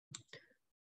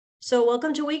So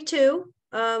welcome to week 2.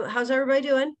 How's everybody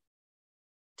doing?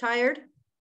 Tired? Did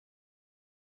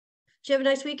you have a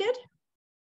nice weekend?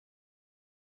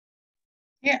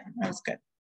 Yeah, that was good.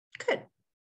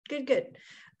 Good.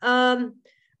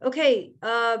 Okay,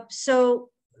 so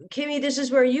Kimmy, this is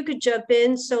where you could jump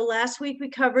in. So last week we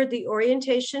covered the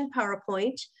orientation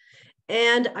PowerPoint,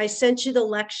 and I sent you the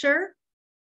lecture,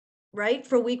 right,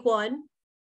 for week 1,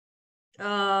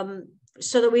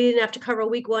 so that we didn't have to cover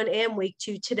week 1 and week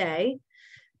 2 today.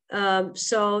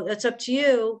 So that's up to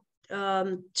you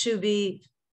to be,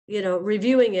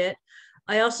 reviewing it.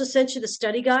 I also sent you the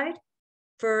study guide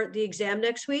for the exam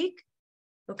next week.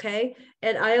 Okay.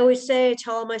 And I always say, I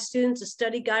tell all my students, a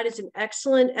study guide is an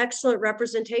excellent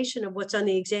representation of what's on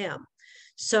the exam.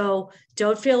 So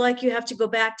don't feel like you have to go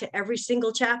back to every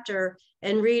single chapter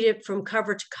and read it from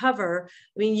cover to cover.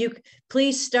 I mean, you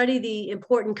please study the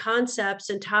important concepts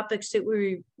and topics that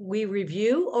we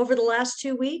review over the last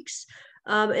 2 weeks.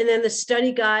 And then the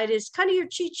study guide is kind of your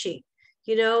cheat sheet,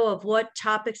 of what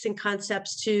topics and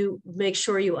concepts to make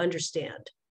sure you understand.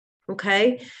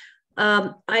 Okay.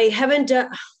 I haven't done,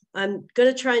 I'm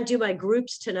going to try and do my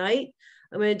groups tonight.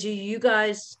 I'm going to do you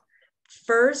guys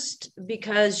first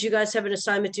because you guys have an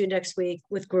assignment due next week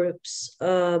with groups.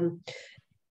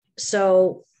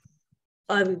 So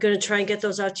I'm going to try and get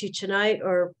those out to you tonight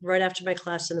or right after my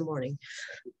class in the morning.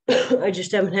 I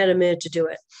just haven't had a minute to do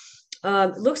it.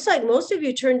 Looks like most of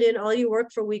you turned in all your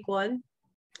work for week 1.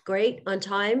 Great, on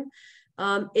time.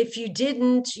 If you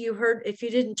didn't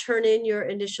turn in your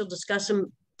initial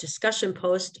discussion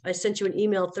post, I sent you an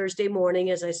email Thursday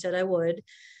morning, as I said I would.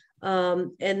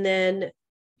 And then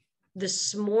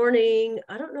this morning,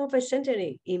 I don't know if I sent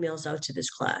any emails out to this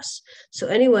class. So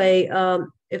anyway,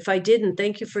 if I didn't,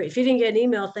 if you didn't get an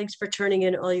email, thanks for turning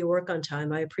in all your work on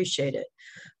time. I appreciate it.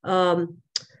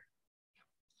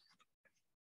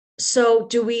 So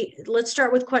let's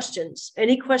start with questions.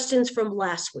 Any questions from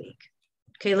last week?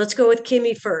 Okay, let's go with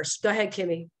Kimmy first. Go ahead,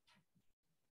 Kimmy.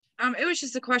 It was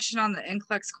just a question on the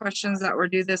NCLEX questions that were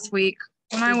due this week.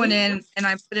 When I went in and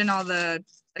I put in all the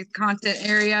content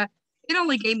area, it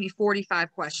only gave me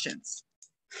 45 questions,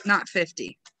 not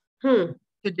 50 to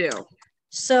do.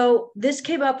 So this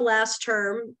came up last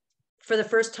term for the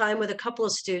first time with a couple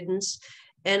of students,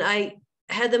 and I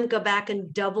had them go back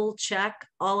and double check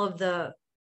all of the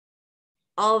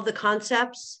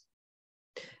concepts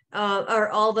or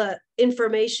all the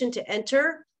information to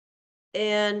enter,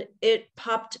 and it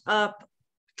popped up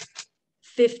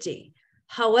 50.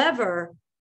 However,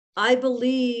 I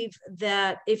believe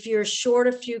that if you're short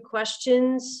a few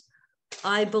questions,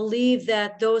 I believe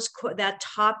that that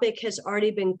topic has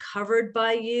already been covered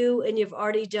by you and you've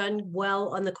already done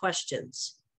well on the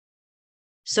questions.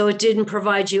 So it didn't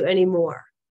provide you any more.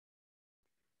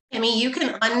 I mean, you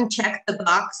can uncheck the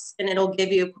box and it'll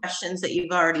give you questions that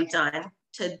you've already done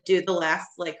to do the last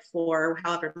 4,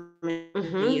 however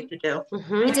many you could do.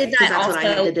 I did that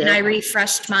also, and I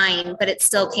refreshed mine, but it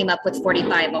still came up with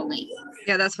 45 only.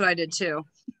 Yeah, that's what I did too.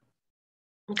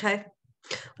 Okay.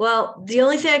 Well, the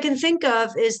only thing I can think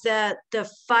of is that the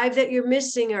 5 that you're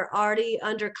missing are already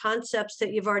under concepts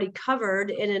that you've already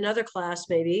covered in another class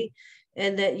maybe,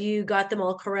 and that you got them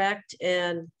all correct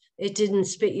and it didn't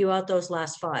spit you out those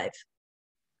last 5.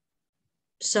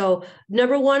 So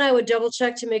number 1, I would double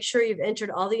check to make sure you've entered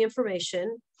all the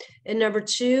information. And number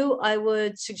 2, I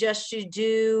would suggest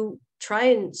you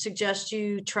try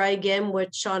again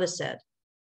what Shauna said.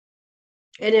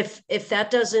 And if that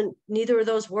doesn't, neither of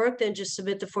those work, then just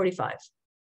submit the 45.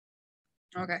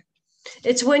 Okay.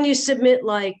 It's when you submit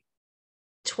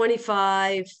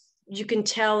 25, you can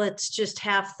tell it's just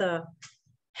half the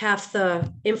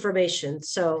information.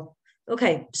 So,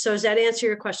 okay. So does that answer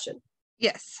your question?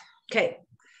 Yes. Okay.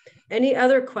 Any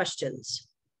other questions?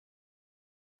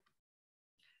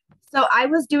 So I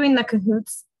was doing the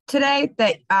Kahoots today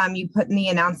that you put in the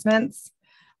announcements.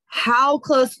 How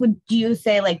close would you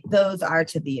say those are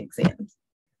to the exams?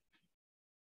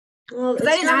 Well,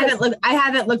 I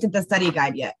haven't looked at the study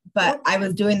guide yet, but I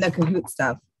was doing the Kahoot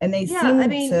stuff, and they seem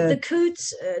the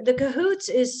Kahoots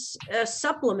is a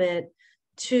supplement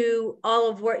to all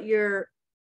of what we're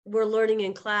learning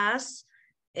in class,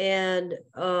 and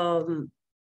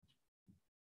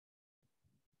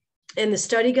the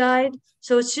study guide.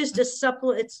 So it's just a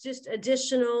supplement. It's just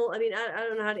additional. I mean, I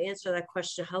don't know how to answer that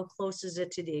question. How close is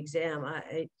it to the exam?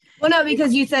 Well, no,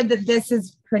 because you said that this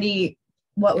is pretty,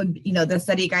 the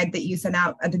study guide that you sent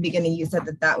out at the beginning, you said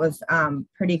that was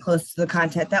pretty close to the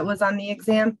content that was on the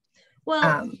exam.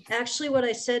 Well, actually what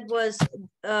I said was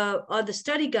on the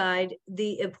study guide,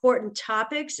 the important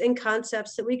topics and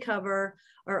concepts that we cover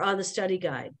are on the study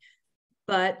guide.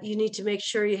 but you need to make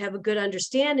sure you have a good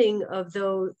understanding of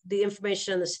the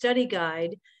information on the study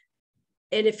guide.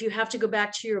 And if you have to go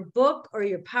back to your book or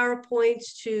your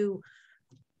PowerPoints to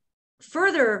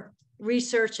further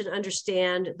research and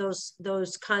understand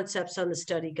those concepts on the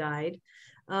study guide,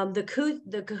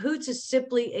 the Kahoots is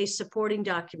simply a supporting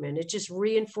document. It just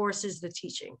reinforces the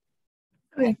teaching.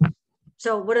 Okay.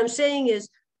 So what I'm saying is,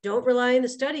 don't rely on the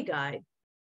study guide.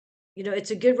 You know,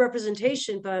 it's a good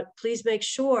representation, but please make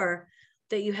sure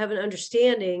that you have an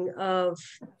understanding of,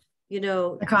 you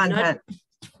know, The content.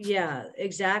 Yeah,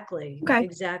 exactly. Okay.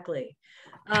 Exactly.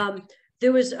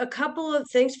 There was a couple of,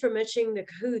 thanks for mentioning the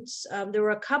Kahoots. There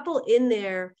were a couple in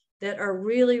there that are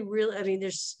really, I mean,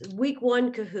 there's week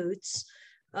 1 Kahoots.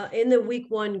 In the week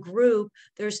 1 group,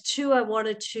 there's 2 I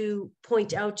wanted to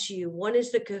point out to you. One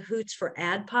is the Kahoots for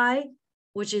AdPie,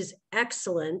 which is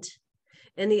excellent.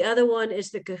 And the other one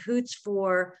is the Kahoots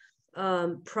for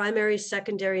primary,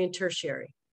 secondary, and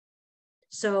tertiary.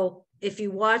 So if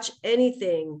you watch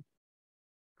anything,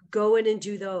 go in and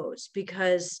do those,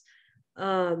 because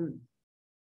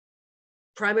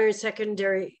primary,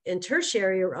 secondary, and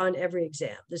tertiary are on every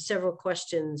exam. There's several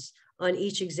questions on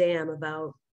each exam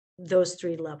about those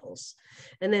 3 levels.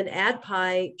 And then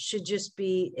AdPie should just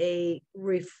be a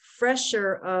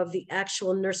refresher of the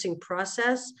actual nursing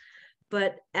process,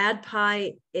 but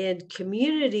AdPie and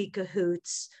Community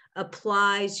Kahoots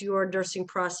applies your nursing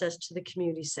process to the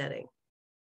community setting.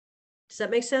 Does that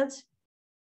make sense?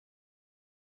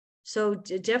 So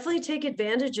definitely take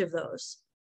advantage of those.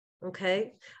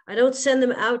 Okay. I don't send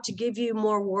them out to give you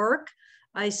more work.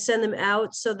 I send them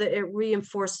out so that it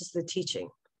reinforces the teaching.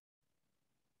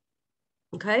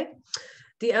 Okay.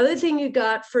 The other thing you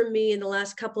got from me in the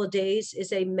last couple of days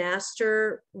is a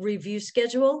master review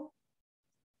schedule.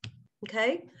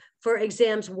 Okay. For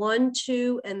exams 1,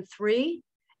 2, and 3,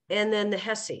 and then the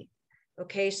HESI.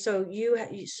 Okay. So you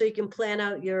can plan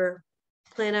out your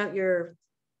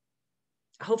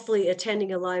hopefully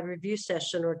attending a live review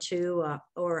session or 2,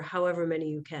 or however many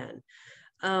you can.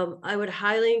 I would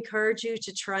highly encourage you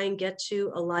to try and get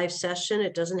to a live session.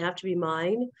 It doesn't have to be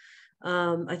mine.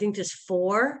 I think there's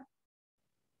 4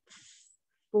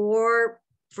 for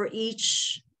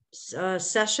each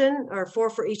session, or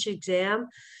 4 for each exam.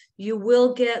 You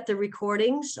will get the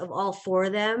recordings of all 4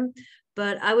 of them,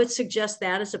 but I would suggest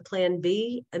that as a plan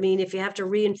B. I mean, if you have to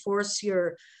reinforce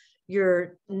your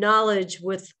knowledge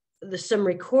with some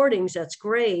recordings, that's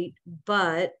great,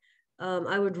 but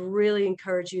I would really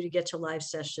encourage you to get to live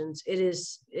sessions. It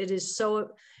is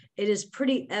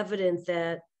pretty evident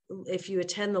that if you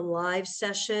attend the live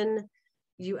session,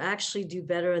 you actually do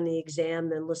better on the exam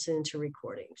than listening to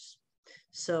recordings.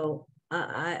 So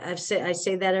I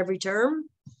say that every term,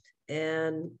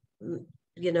 and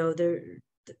you know,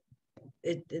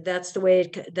 that's the way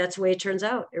it turns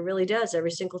out. It really does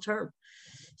every single term.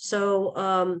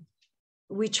 So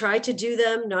we try to do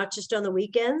them not just on the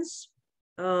weekends,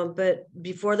 but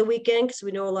before the weekend, because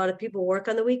we know a lot of people work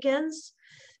on the weekends.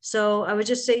 So I would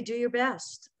just say, do your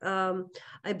best.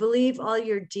 I believe all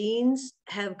your deans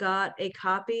have got a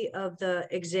copy of the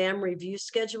exam review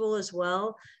schedule as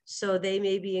well. So they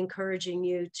may be encouraging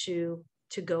you to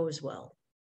go as well.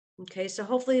 Okay, so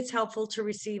hopefully it's helpful to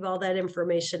receive all that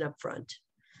information up front.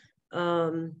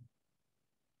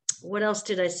 What else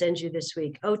did I send you this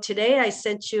week? Oh, today I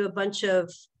sent you a bunch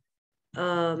of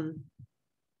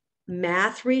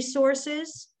math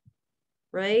resources,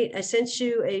 right? I sent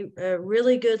you a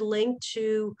really good link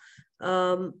to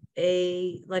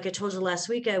like I told you last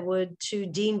week, I would, to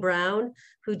Dean Brown,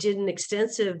 who did an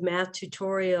extensive math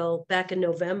tutorial back in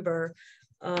November.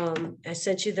 I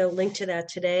sent you the link to that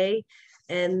today.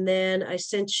 And then I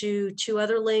sent you 2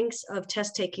 other links of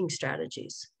test taking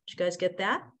strategies. Did you guys get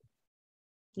that?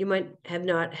 You might have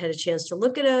not had a chance to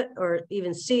look at it or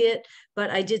even see it, but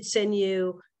I did send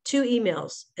you 2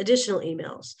 emails, additional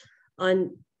emails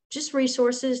on just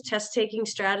resources, test taking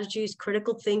strategies,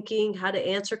 critical thinking, how to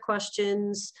answer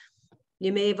questions.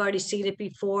 You may have already seen it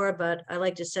before, but I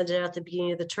like to send it out at the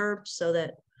beginning of the term so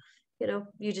that, you know,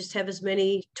 you just have as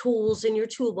many tools in your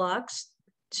toolbox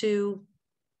to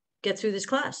get through this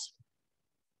class.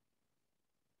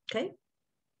 Okay.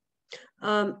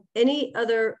 Any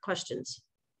other questions?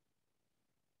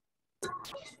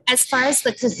 As far as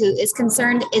the Kahoot is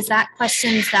concerned, is that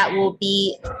questions that will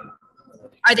be,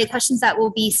 are they questions that will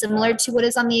be similar to what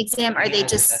is on the exam? Or are they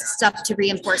just stuff to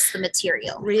reinforce the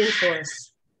material?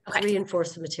 Reinforce. Okay.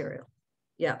 Reinforce the material.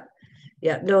 Yeah.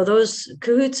 Yeah. No, those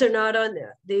Kahoots are not on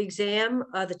the exam.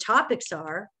 The topics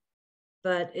are,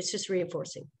 but it's just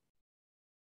reinforcing.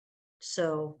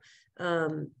 So,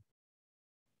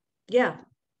 yeah.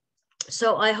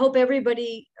 So I hope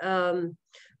everybody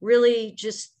really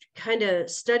just kind of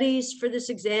studies for this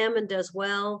exam and does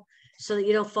well so that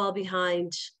you don't fall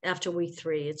behind after week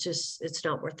 3. It's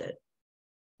not worth it.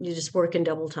 You just work in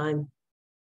double time.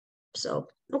 So,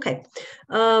 okay.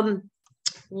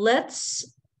 Let's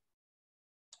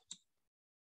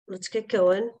get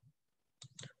going.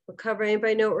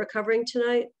 Anybody know what we're covering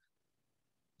tonight?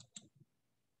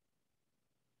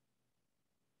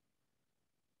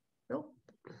 Nope.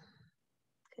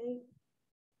 Okay.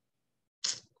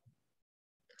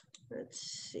 Let's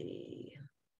see.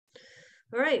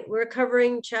 All right, we're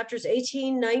covering chapters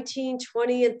 18, 19,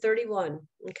 20, and 31.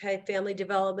 Okay, family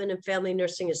development and family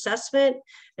nursing assessment.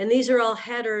 And these are all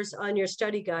headers on your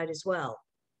study guide as well.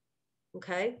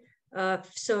 Okay,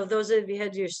 so those of you who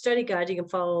had your study guide, you can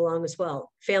follow along as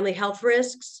well. Family health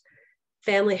risks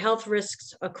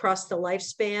across the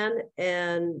lifespan,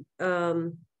 and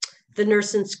the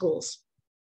nurse in schools.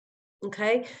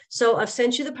 Okay, so I've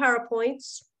sent you the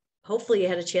PowerPoints. Hopefully you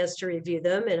had a chance to review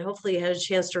them, and hopefully you had a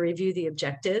chance to review the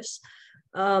objectives.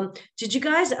 Did you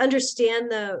guys understand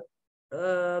the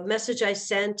message I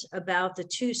sent about the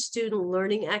 2 student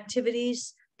learning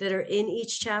activities that are in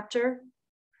each chapter?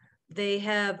 They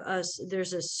have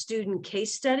there's a student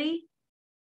case study,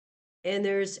 and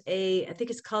there's I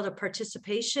think it's called a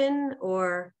participation,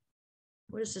 or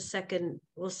what is the second?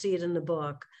 We'll see it in the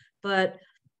book, but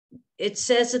it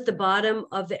says at the bottom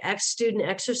of the student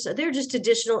exercise, they're just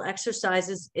additional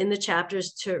exercises in the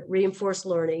chapters to reinforce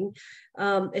learning.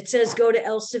 It says go to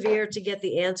Elsevier to get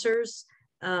the answers.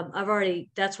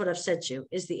 That's what I've sent you,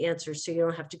 is the answers, so you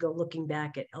don't have to go looking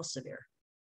back at Elsevier.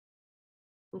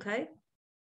 Okay,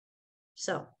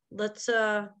 so let's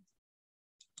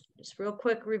just real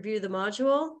quick review the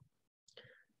module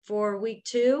for week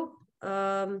 2.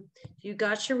 You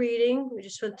got your reading, we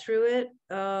just went through it.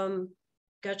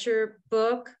 Got your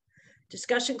book.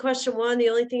 Discussion question 1. The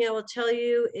only thing I will tell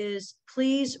you is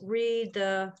please read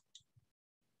the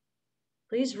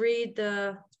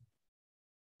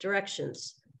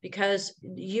directions, because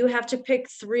you have to pick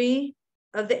 3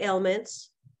 of the ailments,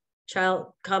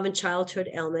 common childhood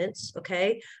ailments.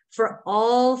 Okay, for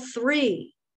all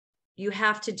 3, you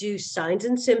have to do signs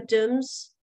and symptoms.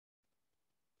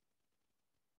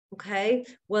 Okay,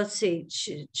 well, let's see,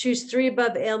 choose 3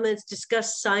 above ailments,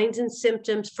 discuss signs and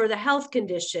symptoms for the health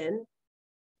condition,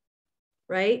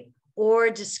 right? Or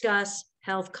discuss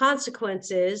health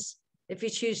consequences if you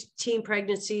choose teen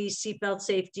pregnancy, seatbelt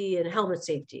safety, and helmet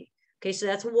safety. Okay, so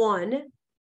that's 1.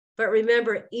 But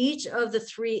remember, each of the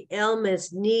 3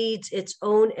 ailments needs its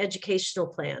own educational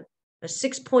plan, a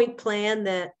 6-point plan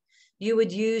that you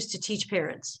would use to teach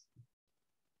parents.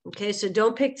 Okay, so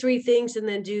don't pick 3 things and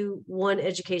then do 1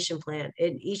 education plan.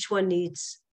 And each one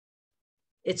needs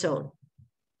its own.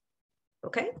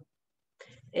 Okay,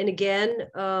 and again,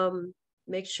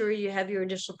 make sure you have your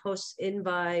initial posts in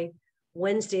by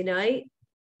Wednesday night,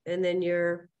 and then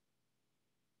your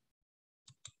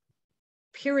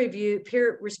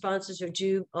peer responses are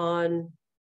due on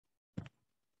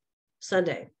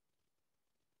Sunday.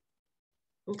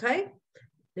 Okay.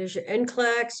 There's your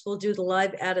NCLEX. We'll do the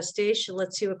live attestation.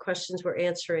 Let's see what questions we're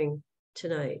answering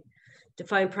tonight.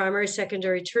 Define primary,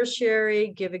 secondary,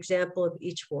 tertiary. Give example of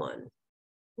each one.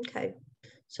 Okay,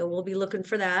 so we'll be looking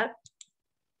for that.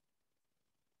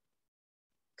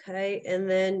 Okay, and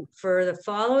then for the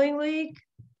following week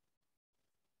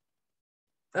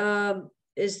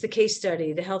is the case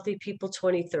study, the Healthy People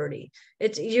 2030.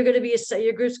 Your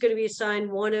group's going to be assigned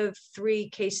 1 of 3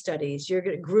 case studies.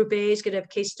 Group A is going to have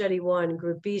case study 1,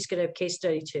 Group B is going to have case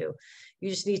study 2. You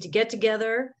just need to get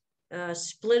together,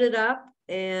 split it up,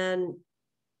 and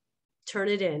turn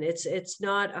it in. It's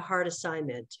not a hard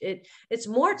assignment. It's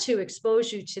more to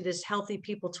expose you to this Healthy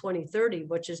People 2030,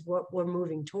 which is what we're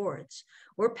moving towards.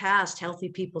 We're past Healthy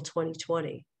People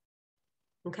 2020.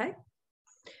 Okay.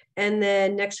 And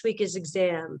then next week is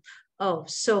exam. Oh,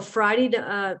 so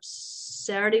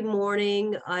Saturday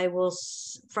morning,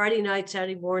 Friday night,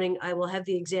 Saturday morning, I will have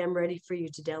the exam ready for you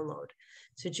to download.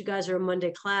 Since you guys are a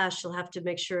Monday class, you'll have to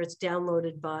make sure it's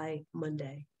downloaded by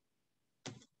Monday.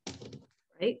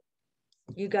 Right?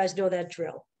 You guys know that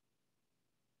drill.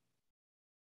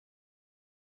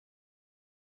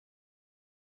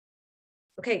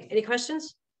 Okay, any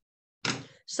questions?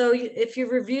 So if you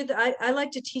reviewed, I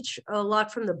like to teach a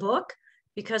lot from the book,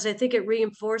 because I think it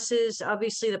reinforces,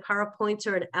 obviously the PowerPoints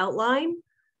are an outline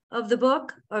of the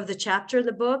book, of the chapter in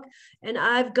the book. And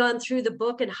I've gone through the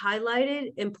book and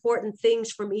highlighted important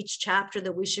things from each chapter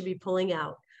that we should be pulling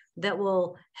out that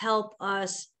will help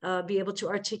us be able to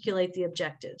articulate the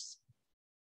objectives.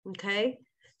 Okay,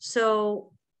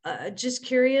 so just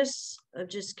curious,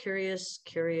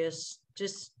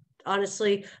 just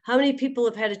honestly, how many people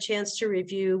have had a chance to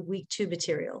review week 2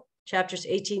 material, chapters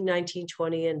 18, 19,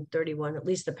 20, and 31, at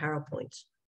least the PowerPoints?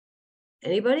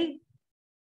 Anybody?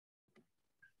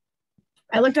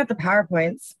 I looked at the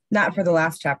PowerPoints, not for the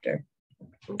last chapter.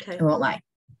 Okay. I won't lie.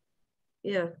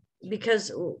 Yeah,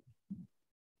 because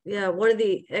one of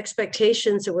the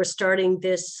expectations that we're starting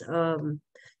this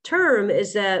term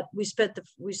is that we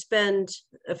spend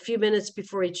a few minutes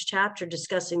before each chapter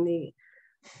discussing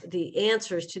the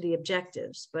answers to the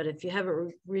objectives. But if you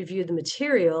haven't reviewed the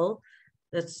material,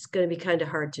 that's going to be kind of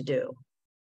hard to do.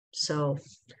 So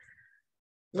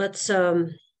let's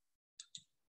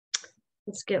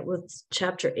get with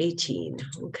chapter 18.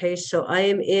 Okay, so I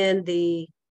am in the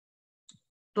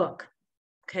book.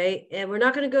 Okay, and we're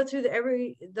not going to go through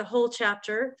the whole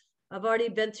chapter. I've already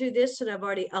been through this, and I've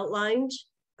already outlined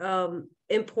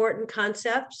important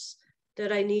concepts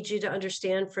that I need you to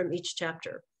understand from each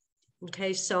chapter.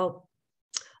 Okay, so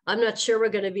I'm not sure we're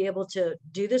going to be able to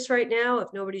do this right now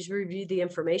if nobody's reviewed the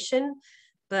information,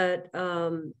 but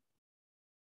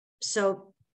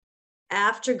so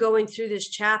after going through this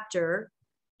chapter,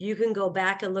 you can go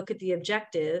back and look at the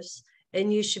objectives,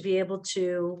 and you should be able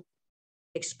to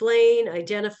explain,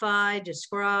 identify,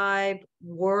 describe,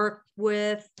 work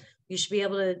with. You should be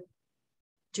able to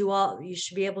you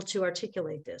should be able to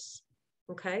articulate this.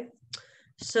 Okay,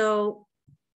 so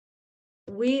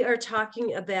we are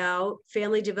talking about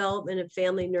family development and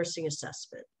family nursing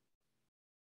assessment.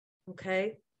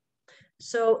 Okay,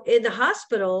 so in the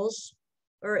hospitals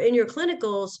or in your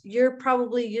clinicals, you're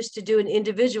probably used to doing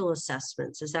individual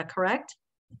assessments. Is that correct?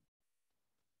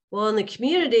 Well, in the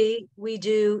community, we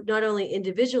do not only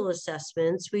individual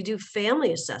assessments, we do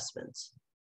family assessments.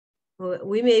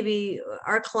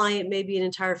 Our client may be an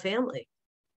entire family.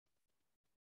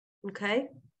 Okay.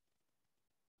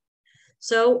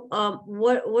 So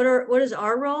what is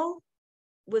our role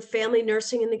with family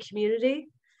nursing in the community?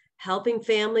 Helping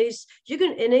families. And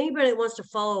anybody that wants to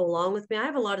follow along with me, I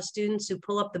have a lot of students who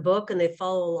pull up the book and they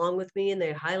follow along with me and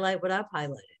they highlight what I've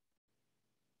highlighted.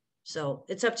 So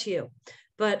it's up to you.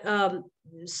 But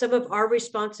some of our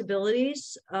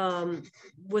responsibilities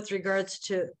with regards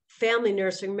to family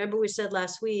nursing, remember we said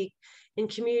last week, in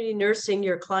community nursing,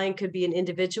 your client could be an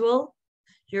individual,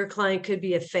 your client could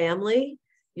be a family,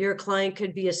 your client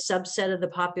could be a subset of the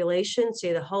population,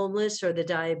 say the homeless or the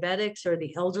diabetics or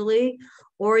the elderly,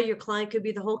 or your client could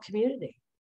be the whole community,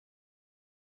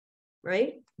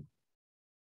 right?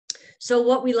 So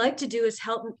what we like to do is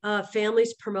help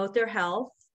families promote their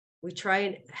health. We try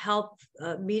and help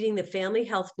meeting the family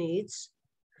health needs,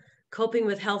 coping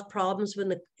with health problems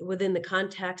within the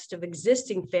context of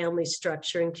existing family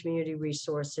structure and community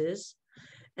resources,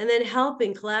 and then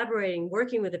helping, collaborating,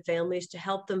 working with the families to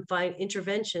help them find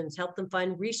interventions, help them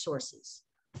find resources.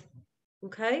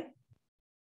 Okay?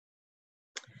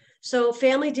 So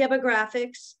family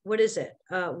demographics, what is it?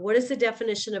 What is the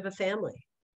definition of a family?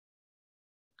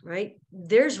 Right?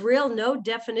 There's no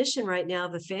definition right now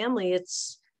of a family.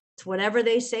 It's whatever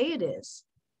they say it is,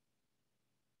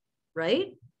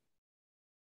 right?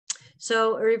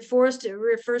 So it refers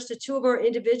to two or more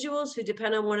individuals who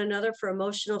depend on one another for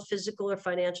emotional, physical, or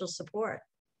financial support.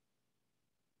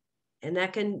 And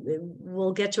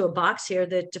we'll get to a box here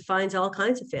that defines all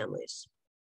kinds of families.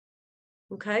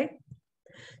 Okay.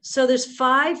 So there's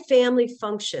 5 family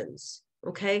functions.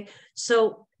 Okay.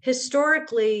 So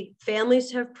historically,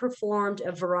 families have performed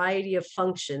a variety of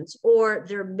functions, or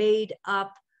their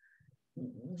makeup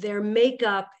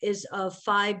is of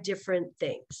 5 different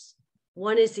things.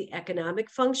 One is the economic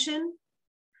function.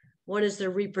 One is the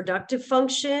reproductive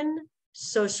function,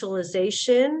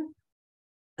 socialization,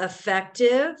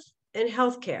 affective, and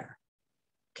healthcare.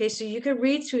 Okay, so you can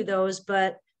read through those,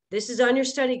 but this is on your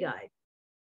study guide.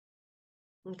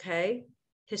 Okay,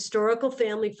 historical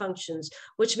family functions,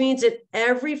 which means that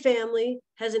every family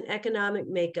has an economic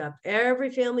makeup. Every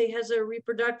family has a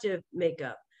reproductive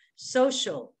makeup,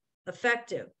 social,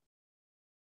 affective.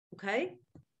 Okay.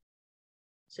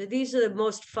 So these are the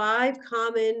most 5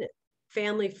 common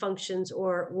family functions,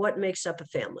 or what makes up a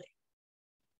family.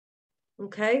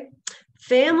 Okay.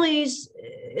 Families,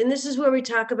 and this is where we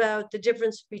talk about the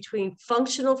difference between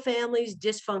functional families,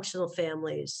 dysfunctional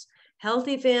families,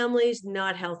 healthy families,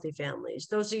 not healthy families.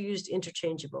 Those are used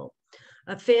interchangeable.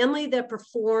 A family that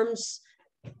performs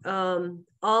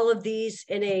all of these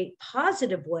in a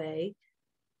positive way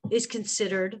is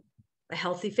considered a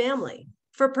healthy family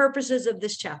for purposes of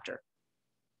this chapter.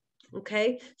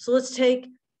 Okay, so let's take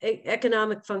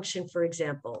economic function, for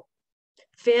example.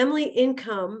 Family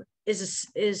income is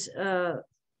a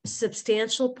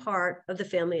substantial part of the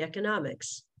family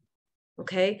economics.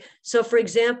 Okay, so for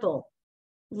example,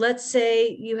 let's say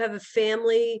you have a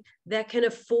family that can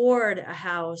afford a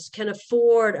house, can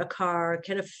afford a car,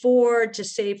 can afford to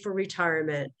save for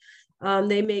retirement.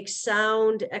 They make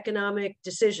sound economic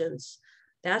decisions.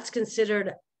 That's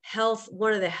considered health,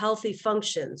 one of the healthy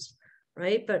functions,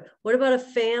 right? But what about a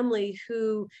family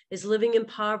who is living in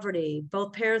poverty?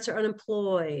 Both parents are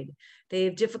unemployed. They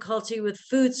have difficulty with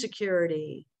food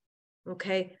security.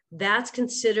 Okay, that's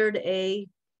considered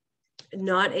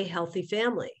not a healthy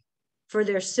family for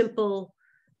their simple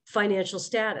financial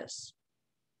status.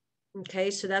 Okay,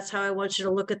 so that's how I want you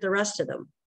to look at the rest of them.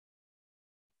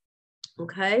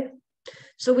 Okay,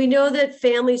 so we know that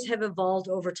families have evolved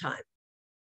over time.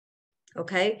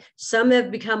 Okay, some have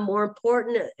become more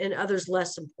important and others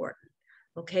less important.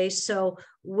 Okay, so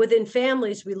within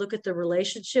families, we look at the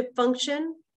relationship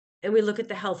function and we look at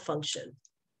the health function.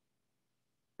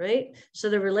 Right? So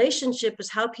the relationship is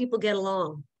how people get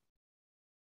along.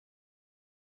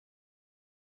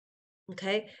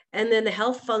 Okay. And then the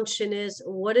health function is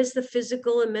what is the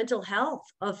physical and mental health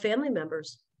of family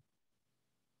members?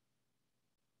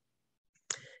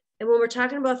 And when we're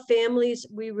talking about families,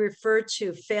 we refer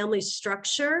to family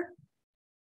structure.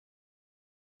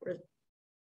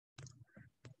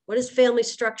 What is family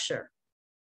structure?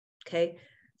 Okay.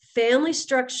 Family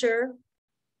structure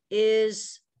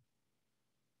is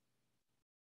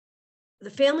the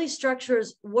family structure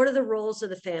is what are the roles of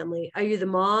the family? Are you the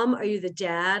mom? Are you the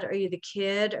dad? Are you the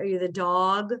kid? Are you the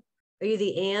dog? Are you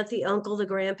the aunt, the uncle, the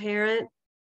grandparent?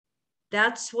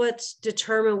 That's what's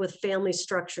determined with family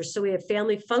structure. So we have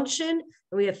family function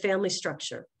and we have family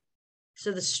structure.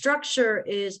 So the structure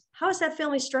is, how is that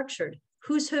family structured?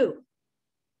 Who's who?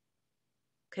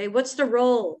 Okay, what's the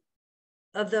role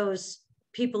of those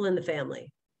people in the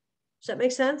family? Does that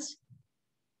make sense?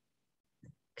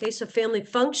 Okay, so family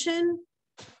function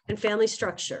and family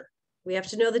structure. We have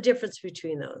to know the difference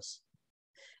between those.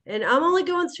 And I'm only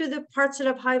going through the parts that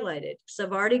I've highlighted because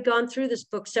I've already gone through this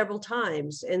book several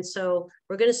times. And so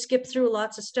we're going to skip through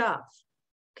lots of stuff.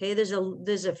 Okay,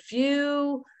 there's a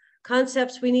few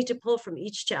concepts we need to pull from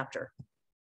each chapter.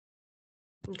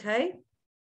 Okay,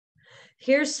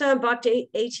 here's some, Bach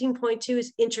 18.2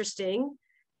 is interesting.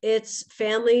 It's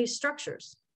family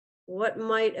structures. What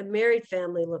might a married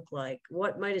family look like?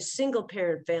 What might a single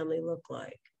parent family look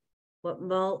like? What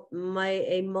might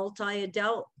a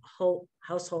multi-adult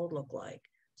household look like?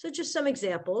 So just some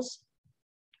examples.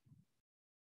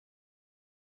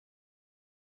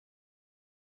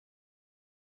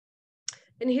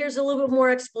 And here's a little bit more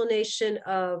explanation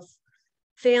of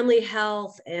family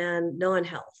health and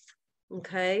non-health,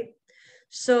 okay?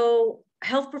 So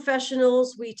health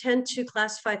professionals, we tend to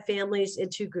classify families in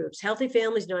two groups, healthy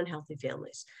families, non-healthy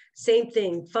families. Same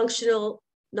thing, functional,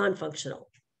 non-functional,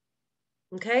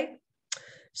 okay?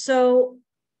 So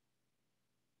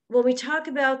when we talk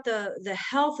about the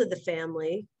health of the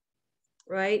family,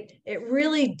 right, it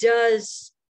really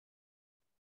does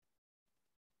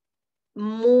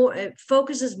more, it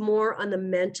focuses more on the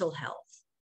mental health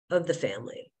of the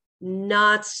family,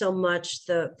 not so much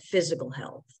the physical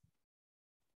health.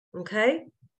 Okay.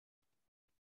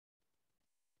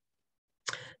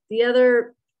 The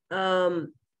other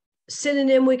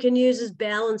synonym we can use is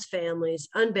balanced families,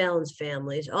 unbalanced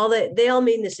families, all that, they all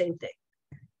mean the same thing.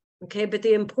 Okay, but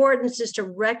the importance is to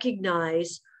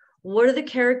recognize what are the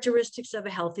characteristics of a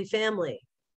healthy family.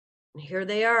 And here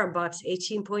they are in box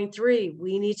 18.3.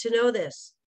 We need to know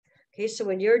this. Okay, so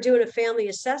when you're doing a family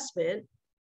assessment,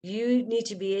 you need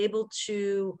to be able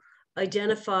to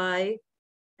identify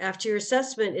after your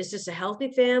assessment, is this a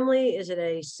healthy family? Is it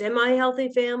a semi-healthy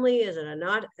family? Is it a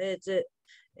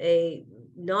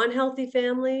non-healthy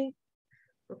family?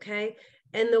 Okay,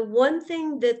 and the one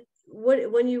thing that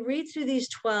when you read through these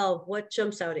 12, what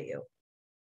jumps out at you?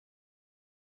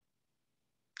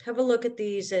 Have a look at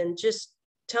these and just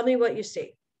tell me what you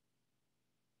see.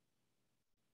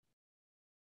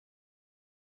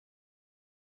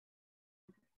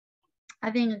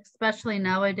 I think especially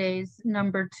nowadays,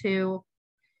 number 2,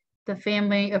 the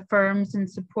family affirms and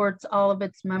supports all of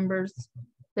its members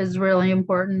is really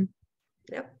important.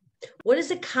 Yep. What is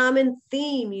a common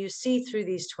theme you see through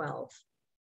these 12?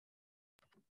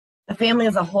 The family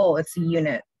as a whole, it's a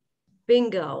unit.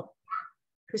 Bingo.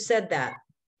 Who said that?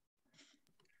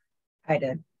 I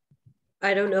did.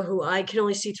 I don't know who. I can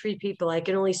only see 3 people. I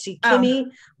can only see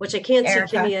Kimmy, which I can't Erica.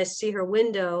 see Kimmy. I see her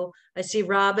window. I see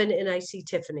Robin and I see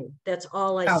Tiffany. That's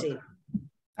all I see.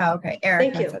 Oh, okay.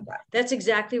 Erica Thank you. said that. That's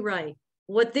exactly right.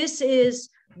 What this is,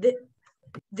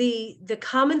 the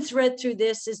common thread through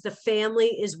this is the family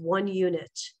is one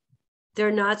unit.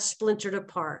 They're not splintered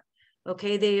apart.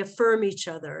 Okay, they affirm each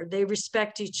other, they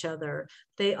respect each other,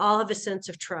 they all have a sense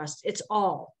of trust. It's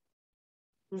all.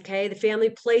 Okay, the family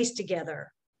plays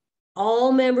together.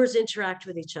 All members interact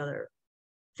with each other.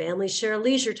 Families share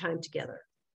leisure time together.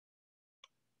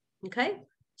 Okay,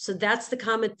 so that's the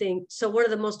common thing. So one of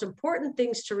the most important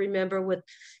things to remember with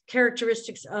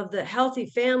characteristics of the healthy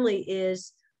family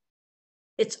is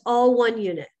it's all one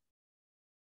unit.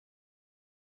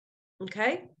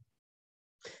 Okay,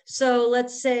 so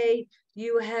let's say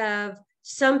you have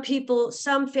some people,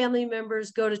 some family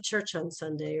members go to church on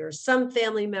Sunday, or some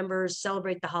family members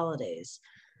celebrate the holidays.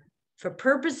 For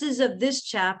purposes of this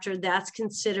chapter, that's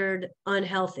considered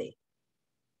unhealthy.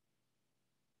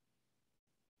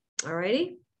 All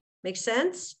righty, makes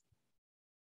sense?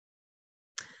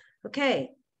 Okay,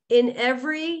 in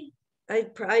every,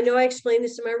 I know I explained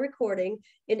this in my recording,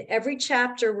 in every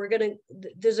chapter,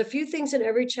 there's a few things in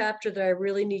every chapter that I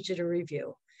really need you to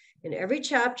review. In every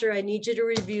chapter, I need you to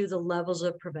review the levels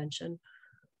of prevention.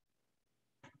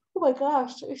 Oh my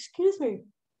gosh, excuse me.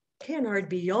 Can't hardly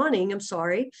be yawning, I'm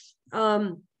sorry.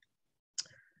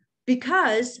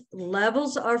 Because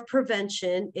levels of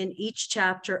prevention in each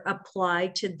chapter apply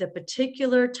to the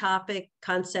particular topic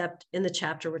concept in the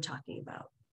chapter we're talking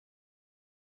about.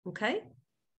 Okay?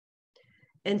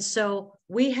 And so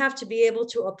we have to be able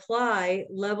to apply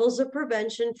levels of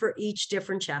prevention for each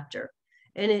different chapter.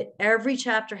 And every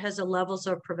chapter has a levels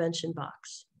of prevention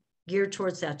box geared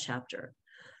towards that chapter.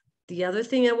 The other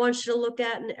thing I want you to look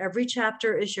at in every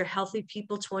chapter is your Healthy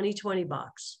People 2020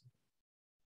 box.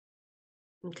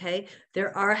 Okay,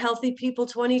 there are Healthy People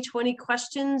 2020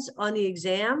 questions on the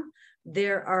exam.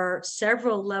 There are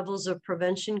several levels of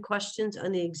prevention questions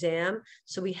on the exam,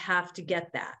 so we have to get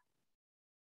that.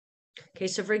 Okay,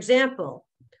 so for example,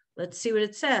 let's see what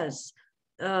it says.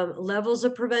 Levels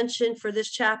of prevention for this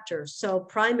chapter. So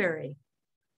primary,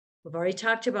 we've already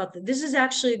talked about that. This is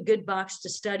actually a good box to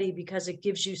study because it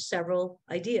gives you several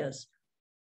ideas,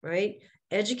 right?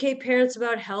 Educate parents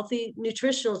about healthy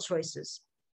nutritional choices.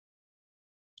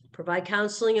 Provide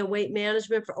counseling and weight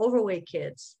management for overweight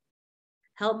kids.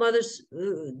 Help mothers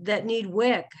that need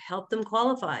WIC, help them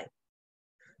qualify.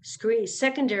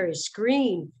 Secondary,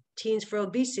 screen teens for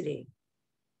obesity.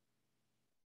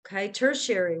 Okay,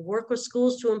 tertiary, work with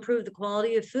schools to improve the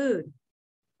quality of food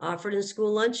offered in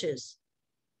school lunches.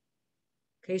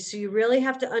 Okay, so you really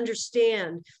have to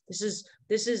understand, this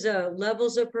is a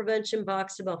levels of prevention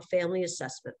box about family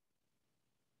assessment.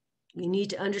 You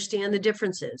need to understand the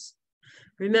differences.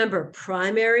 Remember,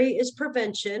 primary is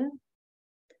prevention,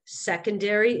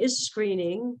 secondary is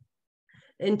screening,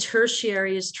 and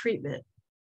tertiary is treatment.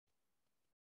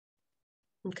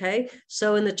 Okay,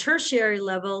 so in the tertiary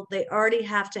level, they already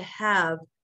have to have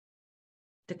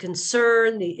the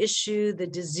concern, the issue, the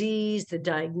disease, the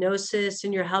diagnosis,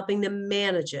 and you're helping them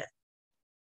manage it,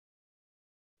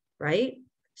 right?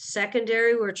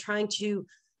 Secondary, we're trying to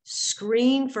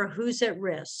screen for who's at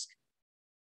risk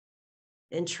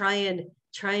and try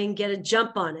and get a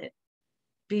jump on it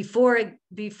before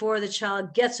the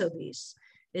child gets obese.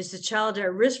 Is the child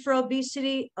at risk for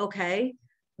obesity? Okay,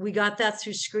 we got that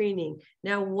through screening.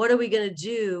 Now, what are we going to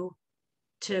do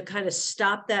to kind of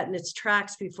stop that in its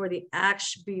tracks before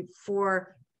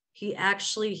he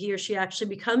or she actually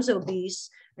becomes obese?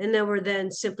 And then we're then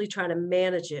simply trying to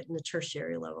manage it in the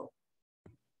tertiary level.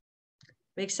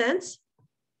 Make sense?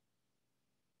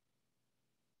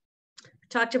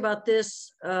 Talked about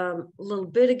this a little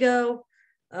bit ago.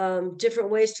 Different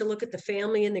ways to look at the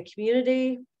family in the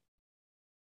community.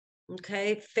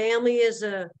 Okay, family is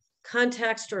a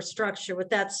context or structure.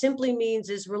 What that simply means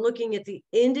is we're looking at the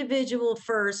individual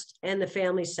first and the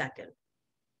family second.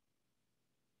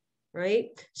 Right?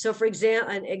 So for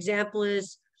example, an example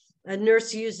is a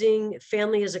nurse using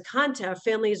family as a context,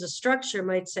 family as a structure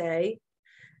might say,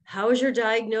 how has your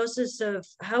diagnosis of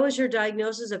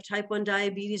type 1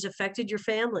 diabetes affected your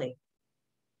family?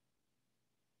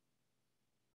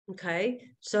 Okay,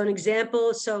 so an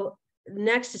example, so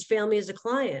next is family as a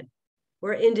client,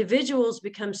 where individuals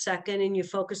become second and you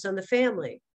focus on the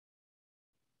family,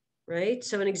 right?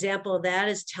 So an example of that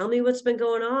is, tell me what's been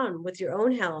going on with your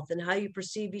own health and how you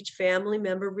perceive each family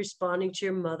member responding to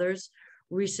your mother's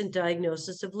recent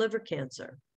diagnosis of liver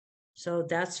cancer. So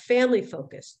that's family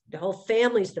focused. The whole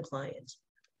family's the client.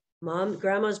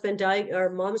 Mom's been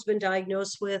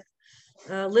diagnosed with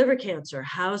liver cancer.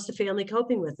 How's the family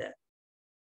coping with it?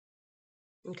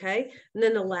 Okay, and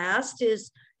then the last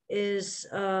is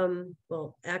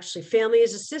well, actually, family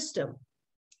is a system.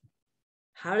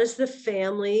 How does the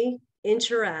family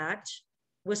interact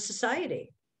with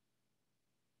society?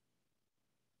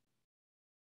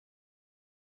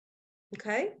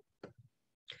 Okay,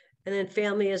 And then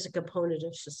family as a component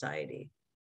of society.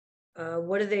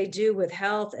 What do they do with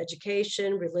health,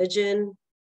 education, religion,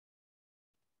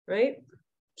 right?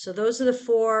 So those are the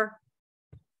four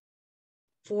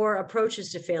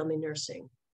approaches to family nursing.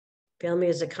 Family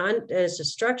as a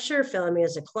structure, family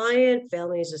as a client,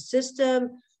 family as a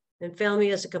system, and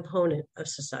family as a component of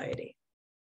society.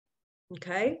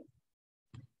 Okay.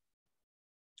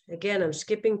 Again, I'm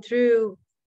skipping through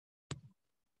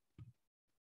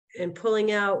and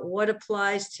pulling out what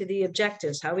applies to the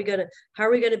objectives. How are we going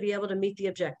to be able to meet the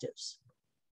objectives?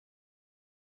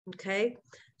 Okay.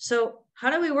 So how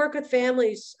do we work with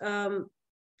families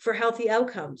for healthy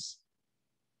outcomes?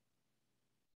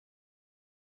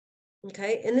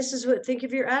 Okay. And this is what, think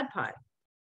of your ADPI.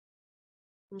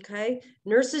 Okay.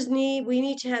 We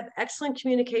need to have excellent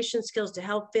communication skills to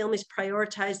help families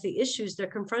prioritize the issues they're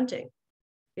confronting.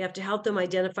 We have to help them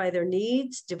identify their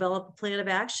needs, develop a plan of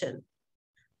action,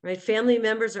 right? Family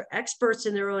members are experts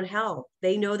in their own health.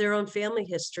 They know their own family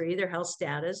history, their health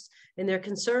status, and their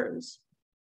concerns.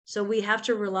 So we have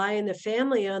to rely on the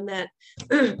family on that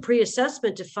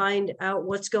pre-assessment to find out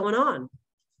what's going on.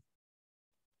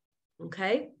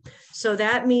 Okay. So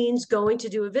that means going to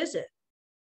do a visit.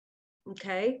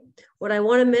 Okay. What I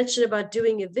want to mention about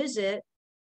doing a visit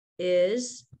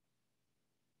is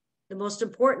the most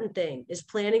important thing is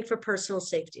planning for personal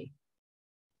safety.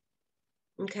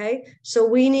 Okay.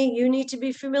 So you need to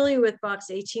be familiar with box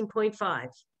 18.5.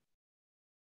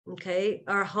 Okay.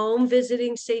 Our home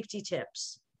visiting safety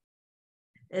tips.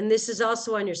 And this is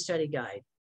also on your study guide,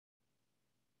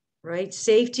 right?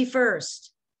 Safety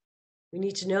first. We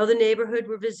need to know the neighborhood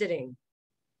we're visiting.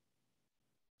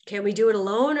 Can we do it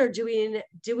alone, or do we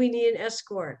need an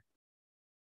escort?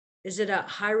 Is it a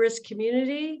high-risk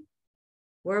community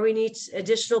where we need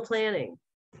additional planning?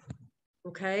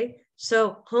 Okay,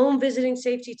 so home visiting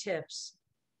safety tips.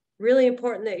 Really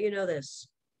important that you know this.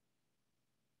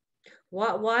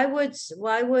 Why would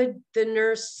the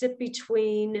nurse sit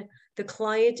between the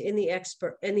client and the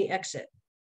expert and the exit?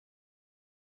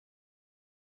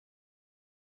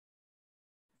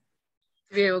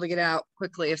 To be able to get out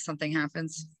quickly if something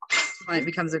happens, client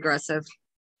becomes aggressive.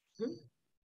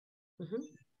 Mm-hmm. Mm-hmm.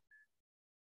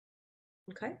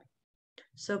 Okay,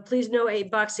 so please know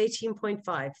box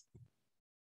 18.5.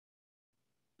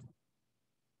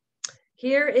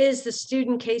 Here is the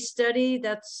student case study.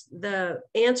 That's the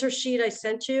answer sheet I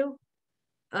sent you.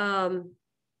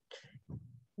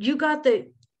 You got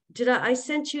I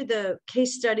sent you the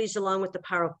case studies along with the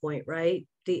PowerPoint, right?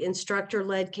 The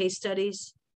instructor-led case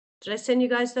studies. Did I send you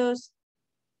guys those?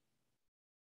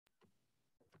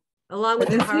 Along with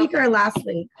this week or last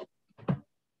week?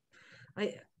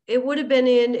 It would have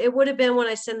been when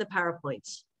I send the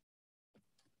PowerPoints.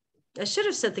 I should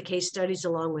have sent the case studies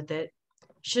along with it.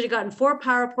 Should have gotten 4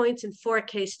 PowerPoints and 4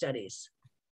 case studies.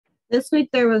 This week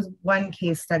there was 1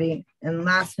 case study, and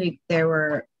last week there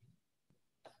were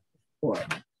 4.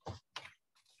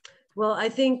 Well, I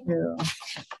think 2,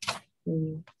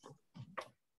 3.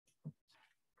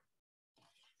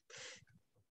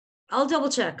 I'll double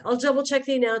check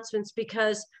the announcements,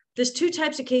 because there's 2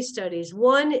 types of case studies.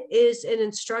 One is an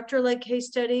instructor-led case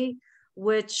study,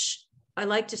 which I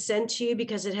like to send to you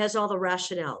because it has all the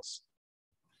rationales.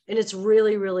 And it's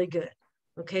really, really good.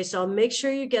 Okay, so I'll make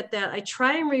sure you get that. I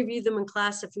try and review them in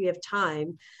class if we have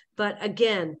time. But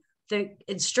again, the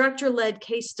instructor-led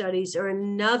case studies are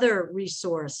another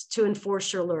resource to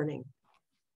enforce your learning.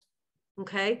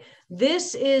 Okay,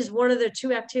 this is one of the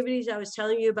 2 activities I was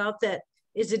telling you about that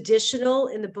is additional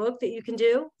in the book that you can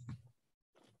do.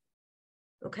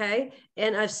 Okay,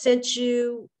 and I've sent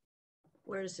you,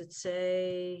 where does it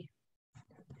say?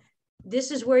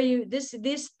 This is where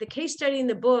the case study in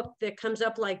the book that comes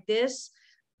up like this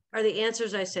are the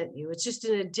answers I sent you. It's just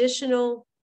an additional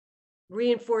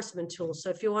reinforcement tool. So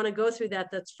if you want to go through that,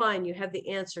 that's fine. You have the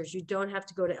answers. You don't have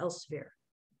to go to Elsevier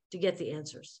to get the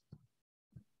answers.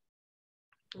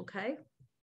 Okay.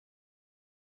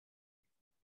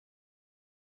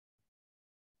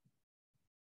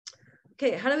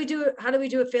 Okay, how do we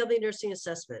do a family nursing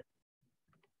assessment?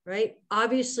 Right?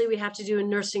 Obviously, we have to do a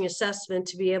nursing assessment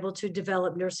to be able to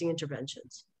develop nursing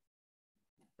interventions.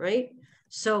 Right?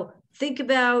 So think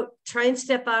about, try and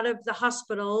step out of the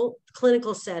hospital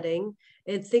clinical setting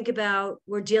and think about,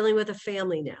 we're dealing with a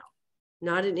family now,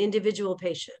 not an individual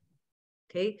patient.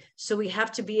 Okay, so we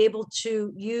have to be able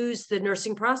to use the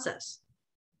nursing process.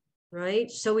 Right?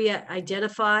 So we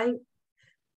identify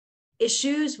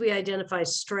issues, we identify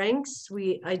strengths,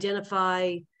 we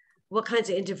identify what kinds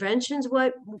of interventions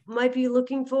what might be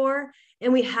looking for,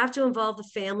 and we have to involve the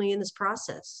family in this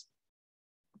process.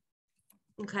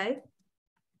 Okay.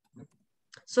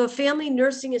 So a family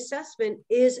nursing assessment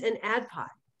is an ADPI.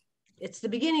 It's the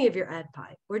beginning of your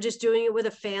ADPI. We're just doing it with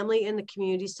a family in the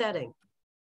community setting.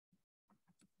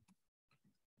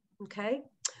 Okay.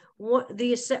 One of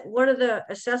the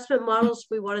assessment models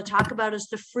we want to talk about is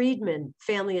the Friedman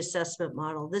family assessment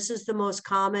model. This is the most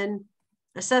common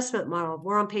assessment model.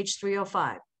 We're on page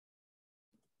 305.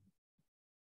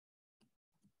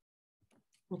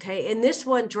 Okay, and this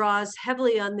one draws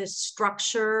heavily on this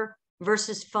structure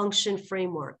versus function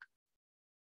framework.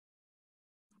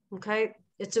 Okay,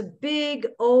 it's a big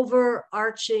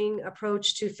overarching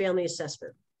approach to family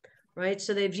assessment, right?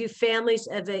 So they view families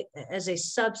as a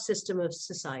subsystem of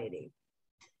society.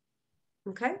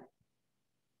 Okay.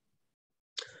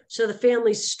 So the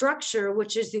family structure,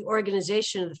 which is the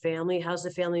organization of the family, how's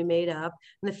the family made up,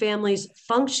 and the family's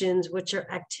functions, which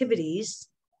are activities,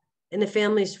 and the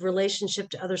family's relationship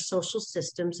to other social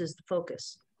systems is the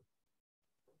focus.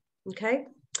 Okay.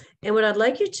 And what I'd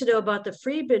like you to know about the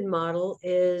Friedman model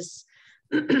is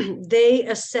they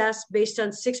assess based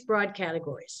on 6 broad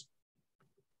categories.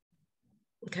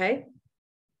 Okay.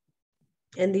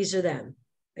 And these are them: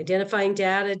 identifying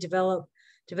data,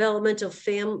 developmental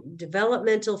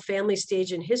family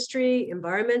stage in history,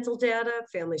 environmental data,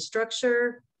 family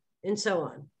structure, and so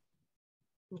on.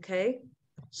 Okay.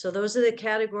 So those are the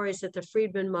categories that the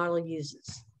Friedman model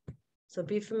uses. So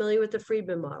be familiar with the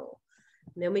Friedman model.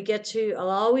 And then we get to, I'll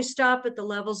always stop at the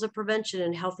levels of prevention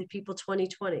in Healthy People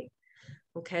 2020.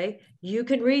 Okay, you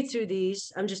can read through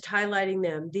these. I'm just highlighting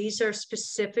them. These are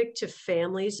specific to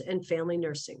families and family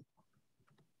nursing.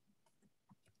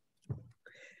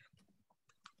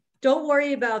 Don't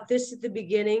worry about this at the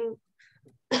beginning.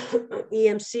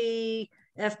 EMC,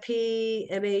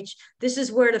 FP, MH. This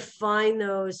is where to find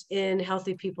those in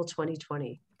Healthy People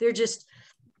 2020. They're just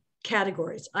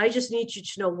categories. I just need you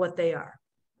to know what they are.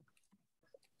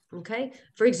 Okay.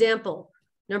 For example,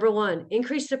 number 1,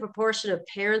 increase the proportion of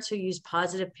parents who use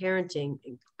positive parenting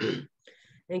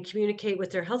and communicate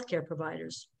with their healthcare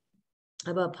providers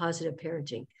about positive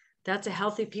parenting. That's a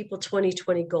Healthy People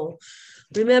 2020 goal.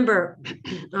 Remember,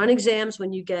 on exams,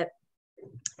 when you get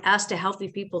asked a Healthy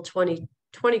People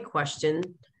 2020 question,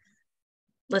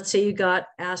 let's say you got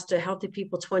asked a Healthy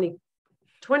People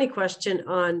 2020 question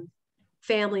on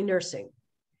family nursing.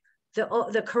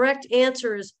 The correct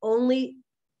answer is only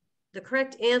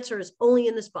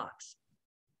in this box.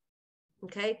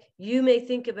 Okay, you may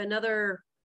think of another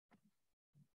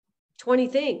 20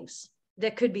 things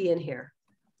that could be in here,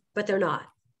 but they're not.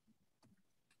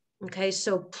 Okay,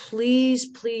 so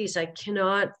please, I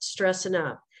cannot stress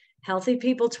enough. Healthy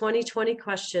People 2020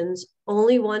 questions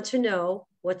only want to know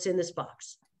what's in this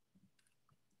box.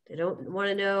 They don't want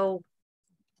to know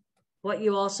what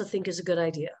you also think is a good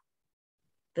idea.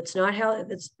 If it's not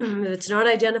if it's not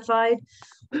identified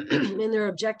in their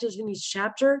objectives in each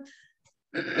chapter,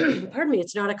 pardon me,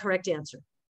 it's not a correct answer.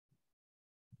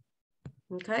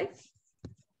 Okay.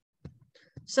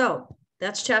 So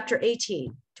that's chapter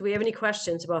 18. Do we have any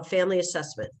questions about family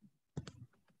assessment?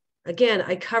 Again,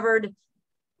 I covered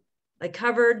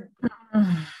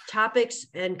topics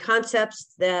and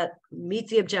concepts that meet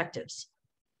the objectives,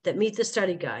 that meet the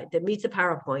study guide, that meet the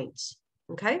PowerPoints.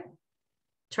 Okay.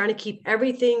 Trying to keep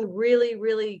everything really,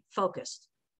 really focused.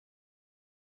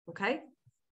 Okay.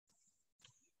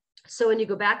 So when you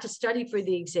go back to study for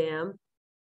the exam,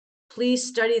 please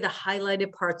study the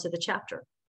highlighted parts of the chapter.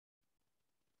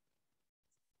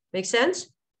 Make sense?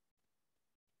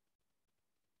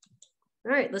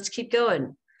 All right, let's keep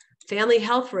going. Family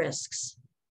health risks.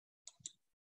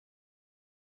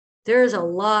 There's a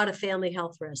lot of family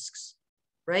health risks,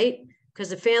 right? Because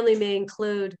the family may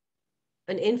include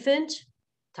an infant,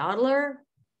 toddler,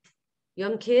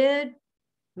 young kid,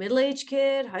 middle-aged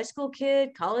kid, high school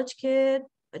kid, college kid,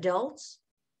 adults.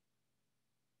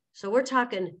 So we're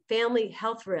talking family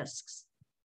health risks,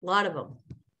 a lot of them.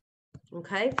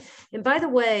 Okay. And by the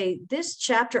way, this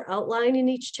chapter outline in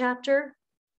each chapter,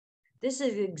 this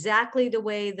is exactly the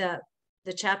way that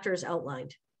the chapter is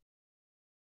outlined.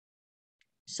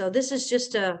 So this is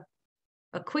just a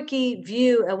quickie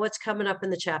view of what's coming up in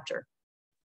the chapter.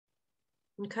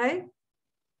 Okay.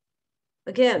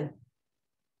 Again,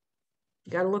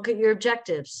 you got to look at your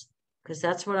objectives because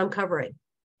that's what I'm covering.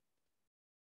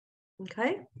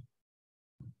 Okay.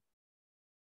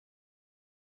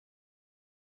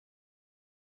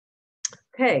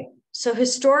 Okay, so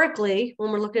historically,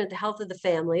 when we're looking at the health of the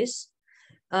families,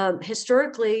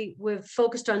 historically, we've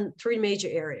focused on 3 major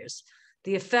areas: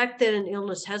 the effect that an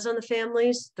illness has on the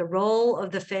families, the role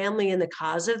of the family in the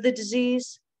cause of the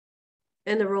disease,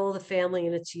 and the role of the family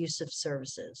in its use of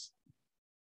services.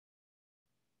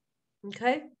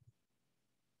 Okay.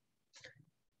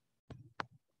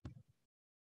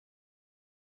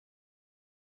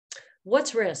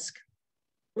 What's risk?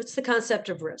 What's the concept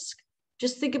of risk?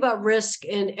 Just think about risk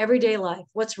in everyday life.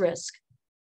 What's risk?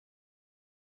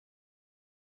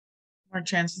 More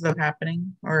chances of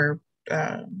happening or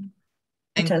increase.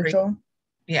 Potential.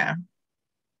 Yeah.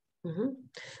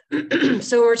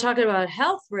 So we're talking about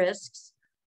health risks.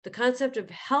 The concept of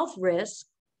health risk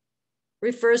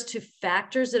refers to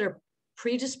factors that are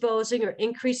predisposing or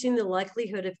increasing the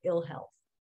likelihood of ill health,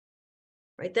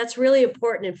 right? That's really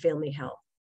important in family health,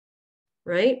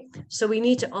 right? So we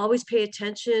need to always pay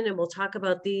attention, and we'll talk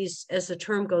about these as the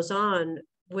term goes on,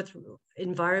 with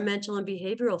environmental and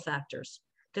behavioral factors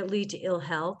that lead to ill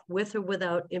health with or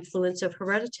without influence of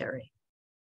hereditary.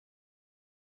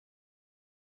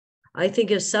 I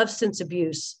think of substance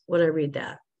abuse when I read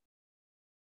that.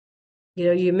 You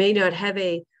know, you may not have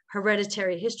a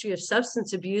hereditary history of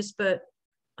substance abuse, but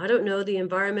I don't know, the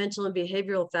environmental and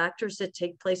behavioral factors that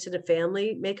take place in a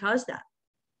family may cause that.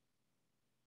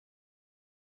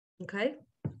 Okay.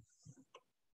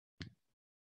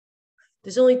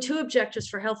 There's only 2 objectives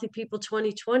for Healthy People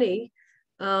 2020,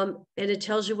 and it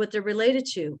tells you what they're related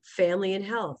to, family and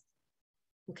health.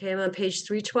 Okay, I'm on page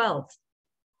 312.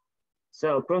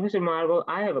 So, Professor Marvel,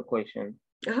 I have a question.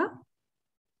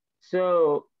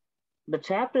 So, the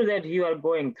chapter that you are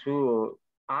going through,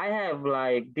 I have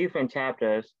like different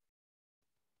chapters.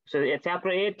 So, chapter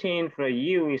 18 for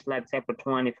you is like chapter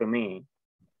 20 for me.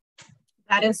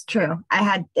 That is true.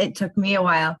 It took me a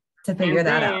while to figure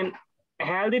that out.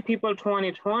 Healthy People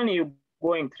 2020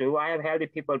 going through, I have Healthy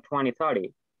People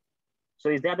 2030. So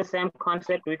is that the same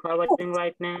concept we're covering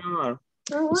right now?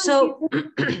 Or? So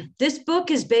this book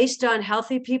is based on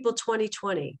Healthy People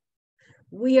 2020.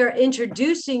 We are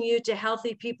introducing you to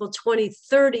Healthy People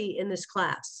 2030 in this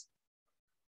class.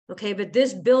 Okay, but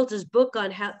this book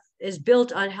is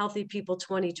built on Healthy People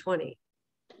 2020.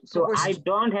 So I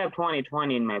don't have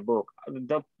 2020 in my book.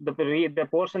 The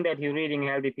portion that you're reading,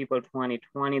 Healthy People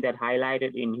 2020, that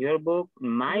highlighted in your book,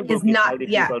 my book is Healthy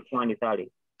People 2030.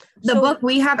 The book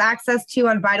we have access to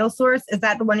on Vital Source, is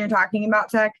that the one you're talking about,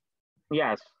 Tech?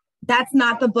 Yes. That's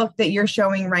not the book that you're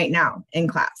showing right now in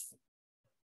class.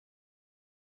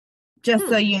 Just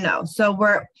so you know. So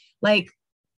we're like,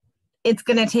 it's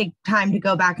going to take time to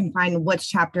go back and find which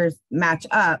chapters match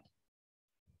up.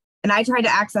 And I tried to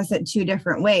access it 2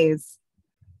 different ways.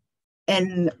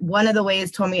 And one of the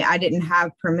ways told me I didn't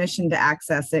have permission to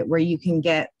access it, where you can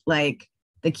get like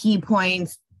the key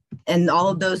points and all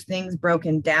of those things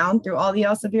broken down through all the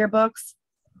Elsevier books.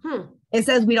 It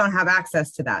says we don't have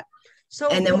access to that. So,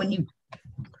 and then when you,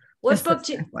 what book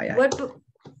do you, what book,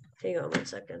 hang on 1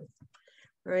 second.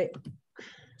 All right.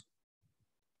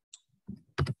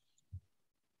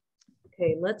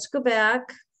 Okay, let's go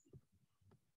back.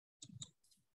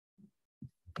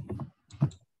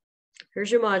 Here's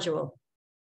your module.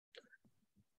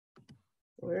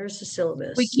 Where's the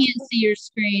syllabus? We can't see your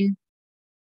screen.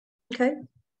 Okay.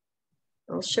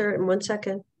 I'll share it in 1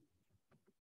 second.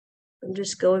 I'm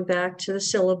just going back to the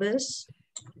syllabus.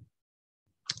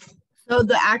 So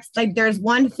there's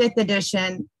one 5th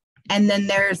edition, and then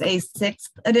there's a 6th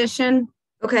edition.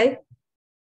 Okay.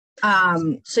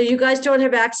 So you guys don't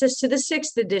have access to the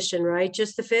 6th edition, right?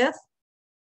 Just the 5th?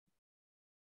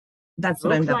 That's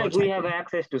what I'm double checking. We have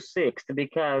access to 6th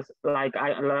because like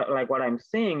what I'm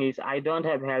saying is I don't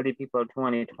have Healthy People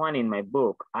 2020 in my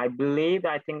book. I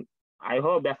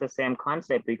hope that's the same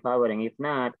concept we're covering. If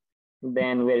not,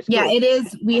 then we're Yeah, it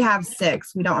is. We have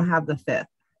 6. We don't have the 5th.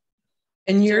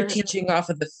 And you're teaching off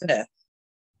of the 5th.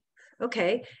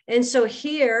 Okay. And so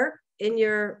here in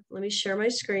your, let me share my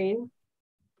screen.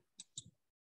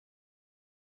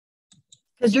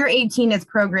 Because your 18 is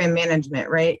program management,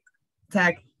 right,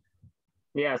 Tech?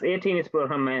 Yes, 18 is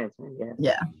program management. Yeah.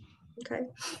 Yeah. Okay.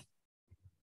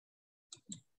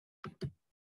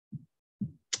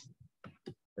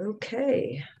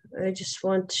 Okay. I just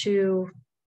want to,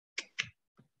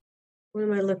 what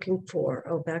am I looking for?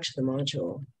 Oh, back to the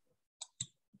module.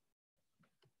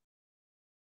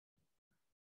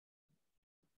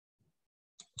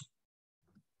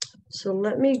 So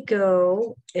let me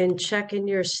go and check in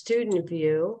your student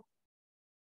view.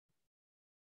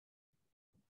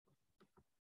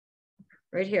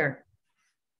 Right here.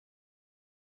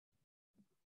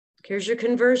 Here's your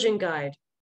conversion guide.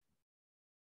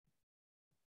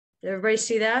 Did everybody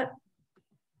see that?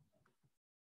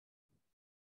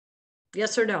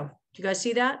 Yes or no? Do you guys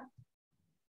see that?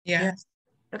 Yeah.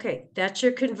 Okay, that's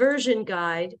your conversion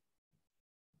guide.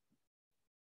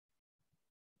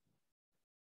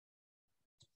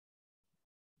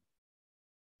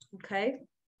 Okay.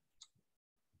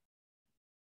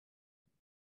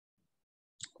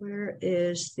 Where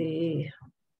is the,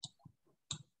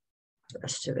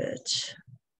 rest of it.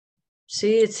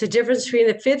 See, it's the difference between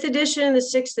the 5th edition and the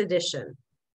 6th edition.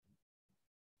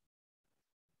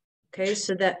 Okay,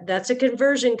 so that's a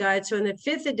conversion guide. So in the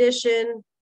 5th edition,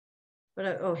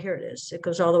 oh, here it is. It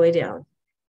goes all the way down.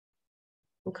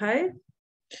 Okay.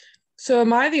 So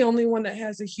am I the only one that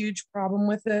has a huge problem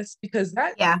with this? Because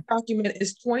that document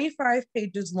is 25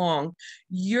 pages long.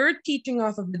 You're teaching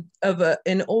off of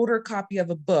an older copy of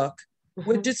a book,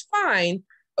 which is fine.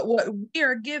 But what we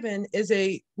are given is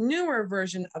a newer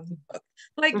version of the book.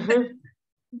 Like,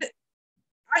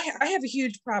 I have a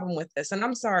huge problem with this, and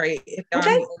I'm sorry if I'm the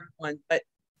only one, but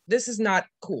this is not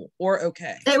cool or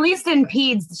okay. At least in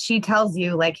PEDS, she tells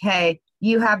you like, hey,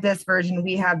 you have this version,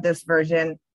 we have this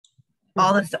version.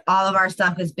 All of our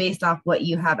stuff is based off what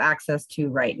you have access to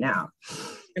right now.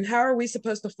 And how are we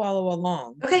supposed to follow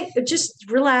along? Okay,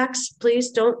 just relax,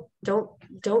 please. Don't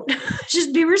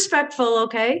just be respectful,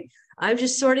 okay? I'm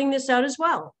just sorting this out as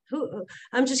well.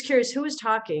 I'm just curious, who is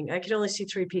talking? I can only see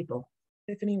 3 people.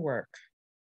 Tiffany Work.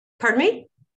 Pardon me?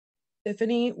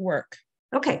 Tiffany Work.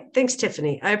 Okay, thanks,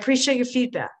 Tiffany. I appreciate your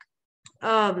feedback.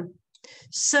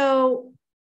 So,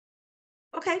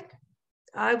 okay.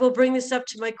 I will bring this up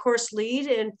to my course lead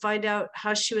and find out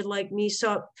how she would like me.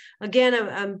 So again,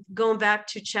 I'm going back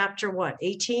to chapter what,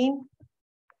 18?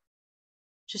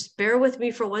 Just bear with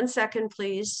me for 1 second,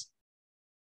 please.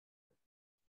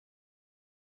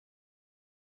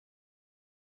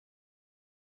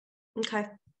 Okay.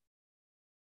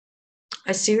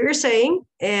 I see what you're saying,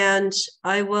 and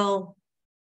I will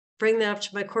bring that up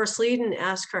to my course lead and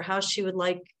ask her how she would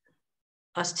like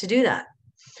us to do that.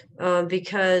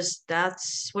 Because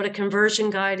that's what a conversion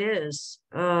guide is.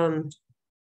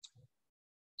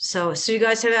 So you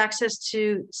guys have access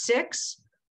to 6,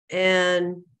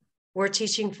 and we're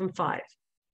teaching from 5.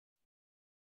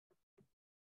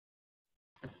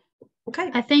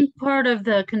 Okay. I think part of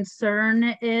the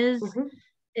concern is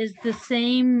the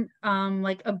same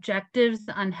like objectives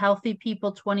on Healthy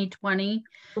People 2020,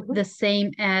 the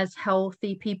same as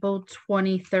Healthy People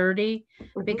 2030,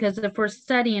 because if we're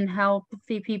studying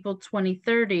Healthy People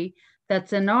 2030,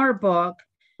 that's in our book,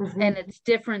 and it's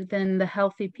different than the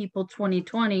Healthy People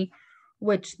 2020,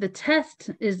 which the test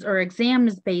is or exam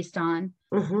is based on,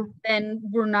 then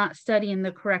we're not studying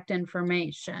the correct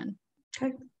information.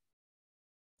 Okay.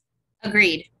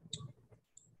 Agreed.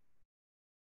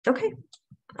 Okay.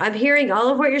 I'm hearing all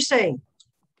of what you're saying.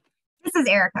 This is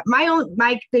Erica.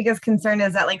 My biggest concern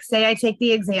is that, like, say I take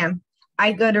the exam,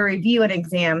 I go to review an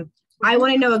exam. I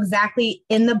want to know exactly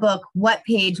in the book what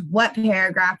page, what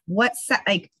paragraph, what set,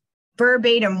 like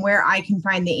verbatim, where I can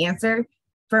find the answer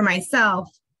for myself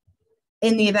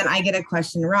in the event I get a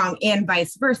question wrong, and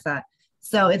vice versa.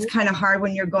 So it's kind of hard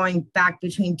when you're going back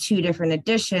between 2 different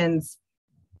editions.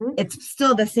 It's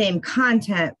still the same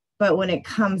content, but when it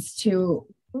comes to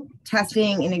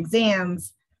testing and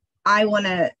exams, I want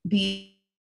to be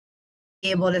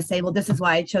able to say, well, this is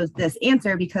why I chose this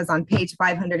answer, because on page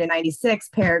 596,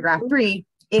 paragraph 3,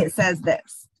 it says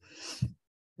this.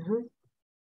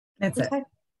 That's it.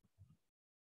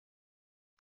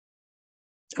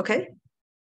 Okay.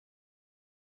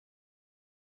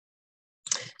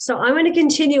 So I'm going to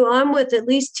continue on with at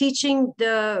least teaching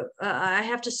I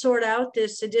have to sort out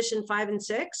this edition 5 and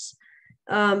 6.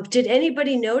 Did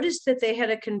anybody notice that they had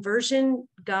a conversion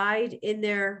guide in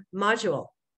their module?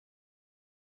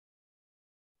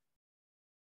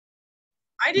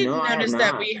 I didn't notice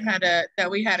that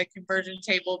we had a conversion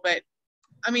table, but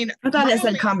I mean, I thought it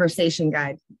said conversation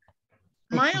guide.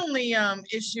 My only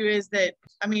issue is that,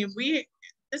 I mean, we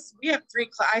have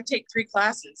I take 3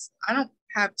 classes. I don't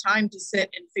have time to sit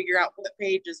and figure out what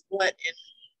page is what and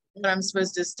what I'm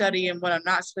supposed to study and what I'm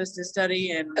not supposed to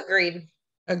study. And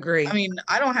Agree. I mean,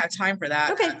 I don't have time for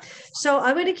that. Okay, so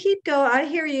I'm going to keep going. I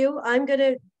hear you. I'm going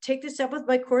to take this up with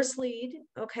my course lead.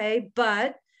 Okay,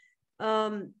 but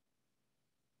the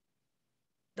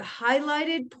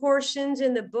highlighted portions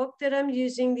in the book that I'm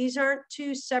using, these aren't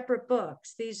 2 separate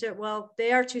books. These are, well,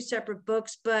 they are 2 separate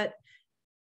books, but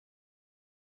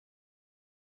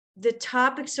the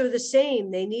topics are the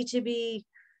same. They need to be,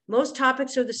 most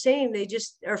topics are the same. They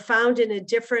just are found in a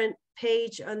different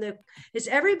page on the, does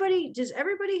everybody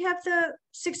have the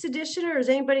 6th edition, or does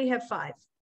anybody have 5?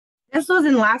 This was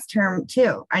in last term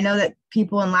too. I know that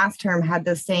people in last term had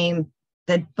the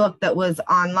book that was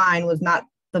online was not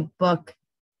the book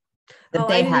that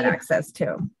they had access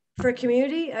to. For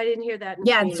community? I didn't hear that.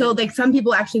 Yeah, so like some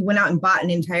people actually went out and bought an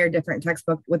entire different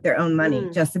textbook with their own money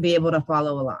just to be able to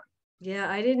follow along. Yeah,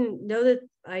 I didn't know that.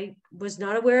 I was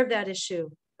not aware of that issue.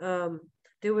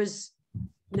 There was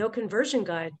no conversion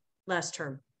guide last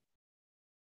term.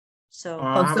 So,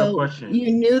 I have a question.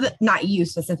 You knew that, not you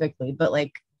specifically, but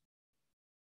like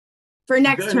for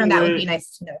next term, that would be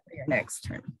nice to know for your next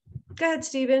term. Go ahead,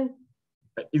 Stephen.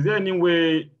 Is there any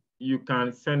way you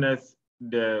can send us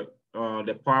the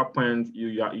PowerPoint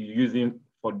you are using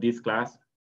for this class?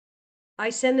 I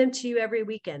send them to you every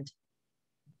weekend.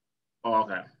 Oh,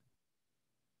 okay.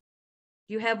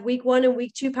 You have week 1 and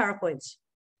week 2 PowerPoints.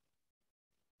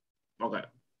 Okay.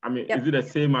 I mean, is it the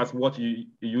same as what you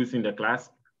use in the class?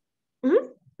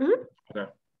 Mm-hmm. Mm-hmm.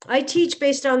 Okay. I teach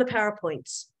based on the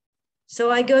PowerPoints.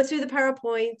 So I go through the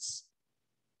PowerPoints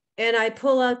and I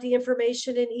pull out the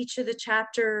information in each of the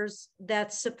chapters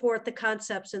that support the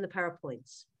concepts in the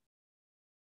PowerPoints.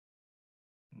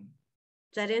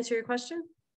 Does that answer your question?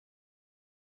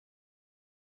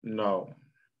 No.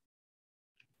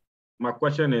 My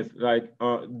question is like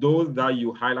those that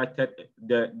you highlighted,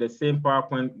 the same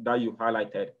PowerPoint that you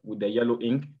highlighted with the yellow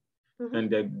ink and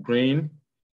the green,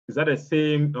 is that the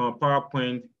same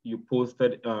PowerPoint you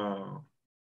posted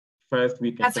first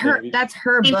week? That's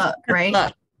her book,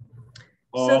 right?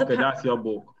 Oh, so okay, that's your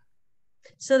book.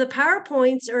 So the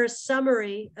PowerPoints are a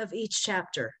summary of each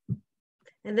chapter.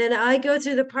 And then I go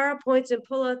through the PowerPoints and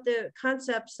pull out the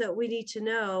concepts that we need to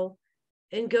know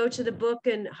and go to the book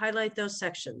and highlight those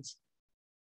sections.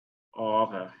 Oh,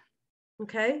 okay.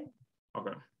 Okay.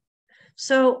 Okay.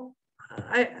 So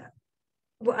I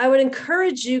would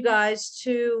encourage you guys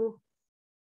to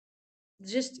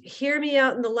just hear me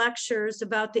out in the lectures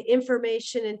about the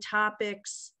information and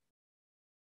topics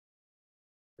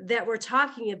that we're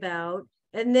talking about.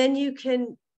 And then you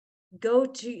can go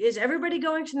to, is everybody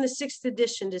going from the 6th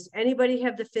edition? Does anybody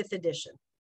have the 5th edition?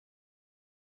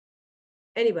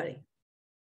 Anybody?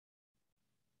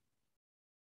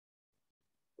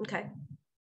 Okay.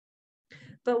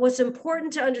 But what's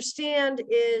important to understand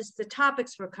is the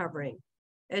topics we're covering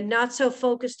and not so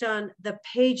focused on the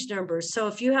page numbers. So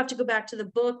if you have to go back to the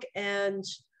book and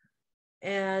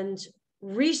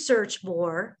research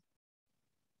more,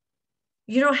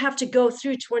 you don't have to go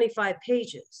through 25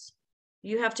 pages.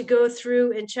 You have to go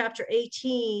through in chapter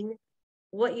 18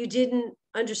 what you didn't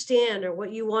understand or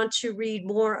what you want to read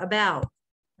more about.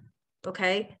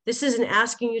 Okay, this isn't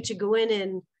asking you to go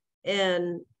in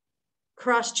and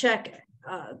cross-check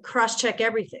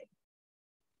everything.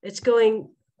 It's going,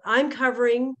 I'm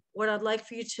covering what I'd like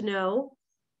for you to know.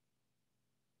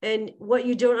 And what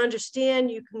you don't understand,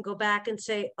 you can go back and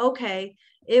say, okay,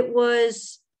 it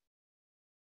was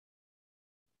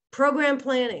program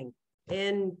planning.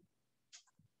 In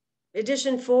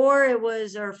edition 4, it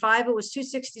was, or 5, it was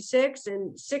 266,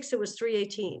 and 6, it was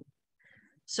 318.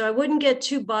 So I wouldn't get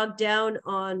too bogged down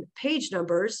on page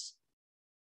numbers.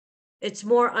 It's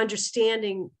more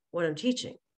understanding what I'm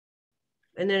teaching.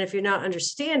 And then if you're not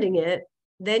understanding it,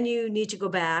 then you need to go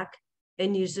back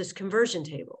and use this conversion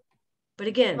table. But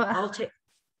again,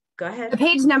 go ahead. The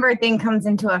page number thing comes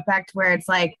into effect where it's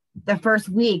like the first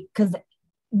week, because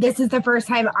this is the first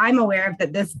time I'm aware of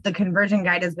that the conversion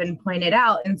guide has been pointed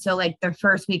out. And so like the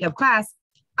first week of class,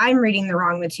 I'm reading the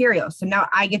wrong material. So now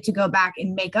I get to go back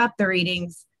and make up the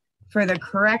readings for the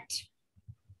correct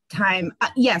time.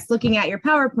 Yes, looking at your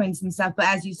PowerPoints and stuff, but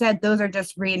as you said, those are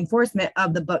just reinforcement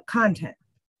of the book content.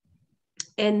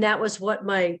 And that was what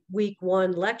my week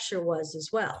 1 lecture was as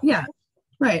well. Yeah,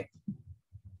 right.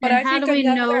 But how do we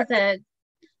know that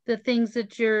the things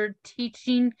that you're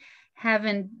teaching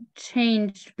haven't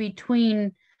changed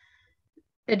between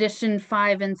edition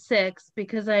 5 and 6?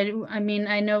 Because I mean,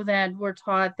 I know that we're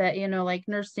taught that, you know, like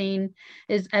nursing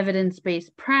is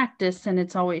evidence-based practice and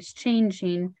it's always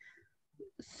changing.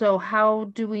 So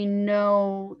how do we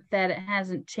know that it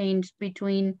hasn't changed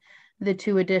between the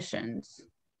 2 editions?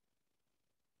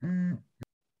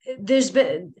 There's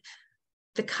been,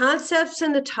 the concepts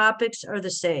and the topics are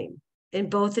the same in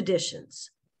both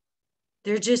editions.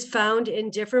 They're just found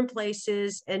in different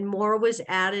places and more was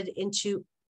added into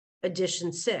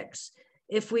edition 6.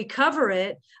 If we cover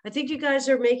it, I think you guys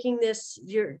are making this,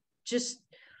 you're just,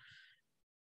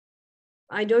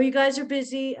 I know you guys are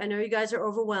busy. I know you guys are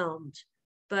overwhelmed,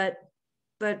 but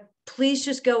please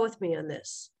just go with me on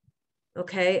this.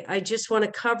 Okay. I just want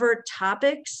to cover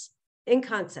topics and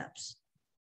concepts.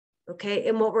 Okay.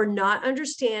 And what we're not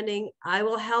understanding, I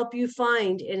will help you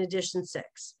find in edition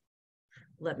 6.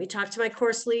 Let me talk to my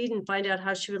course lead and find out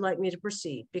how she would like me to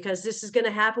proceed, because this is going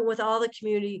to happen with all the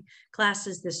community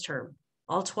classes this term,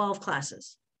 all 12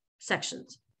 classes,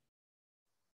 sections.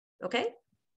 Okay.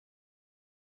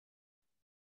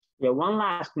 Yeah, one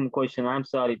last question. I'm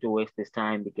sorry to waste this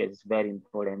time because it's very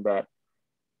important, but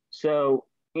so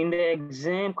in the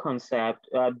exam concept,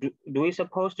 do we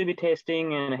supposed to be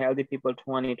testing in healthy people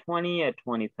 2020 or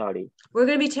 2030? We're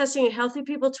going to be testing in healthy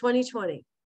people 2020.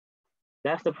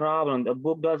 That's the problem. The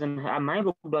book doesn't have, my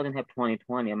book doesn't have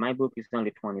 2020. My book is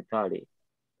only 2030.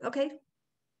 Okay.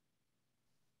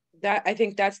 That, I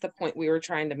think that's the point we were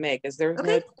trying to make, is there's no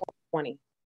 2020.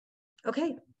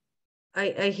 Okay.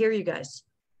 I hear you guys.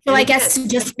 So I guess to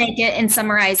just make it and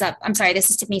summarize up, I'm sorry,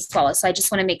 this is Tiffany Swallow, so I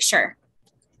just want to make sure.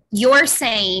 You're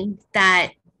saying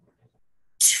that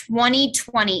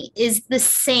 2020 is the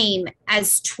same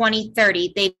as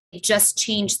 2030. They just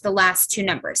changed the last two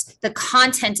numbers. The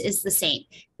content is the same.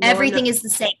 No, Everything is the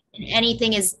same. And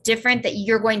anything is different that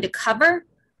you're going to cover,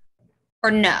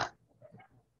 or no?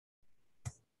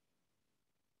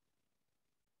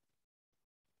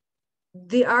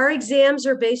 Our exams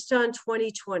are based on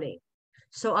 2020.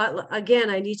 So again,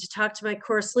 I need to talk to my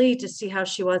course lead to see how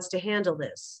she wants to handle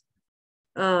this.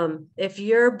 If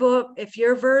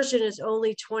your version is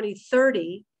only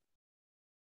 2030,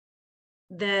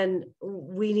 then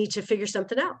we need to figure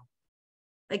something out.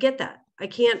 I get that. I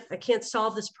can't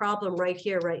solve this problem right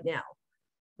here, right now.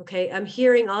 Okay, I'm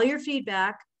hearing all your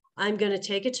feedback. I'm going to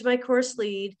take it to my course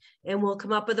lead and we'll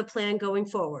come up with a plan going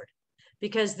forward,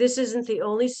 because this isn't the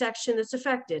only section that's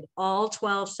affected. All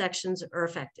 12 sections are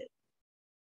affected.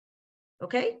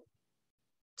 Okay,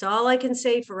 that's all I can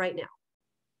say for right now.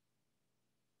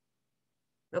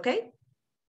 Okay.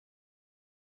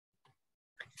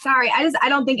 Sorry, I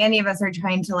don't think any of us are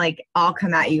trying to like all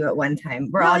come at you at one time.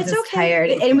 We're all just okay.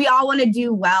 tired, and we all want to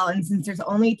do well. And since there's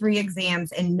only 3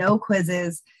 exams and no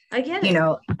quizzes, I get it. You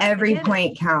know, every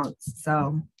point counts.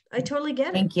 So I totally get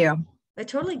it. Thank you. I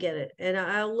totally get it. And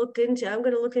I'm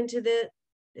going to look into the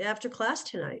after class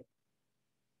tonight.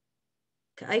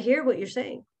 I hear what you're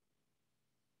saying.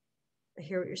 I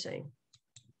hear what you're saying.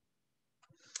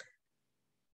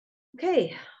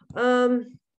 Okay. I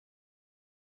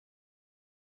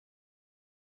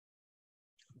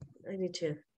need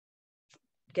to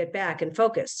get back and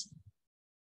focus.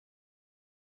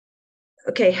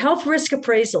 Okay, health risk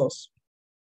appraisals.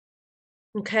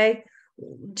 Okay,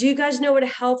 do you guys know what a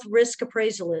health risk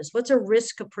appraisal is? What's a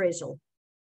risk appraisal?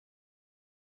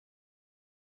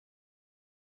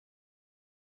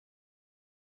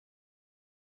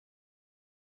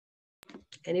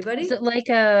 Anybody? Is it like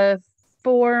a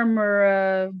form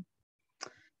or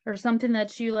something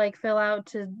that you like fill out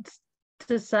to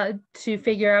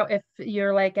figure out if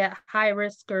you're like at high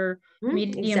risk or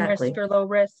medium risk or low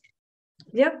risk?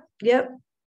 Yep.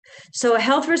 So a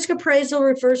health risk appraisal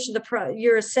refers to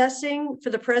you're assessing for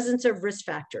the presence of risk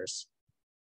factors.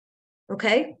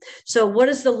 Okay, so what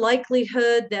is the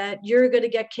likelihood that you're going to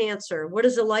get cancer? What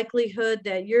is the likelihood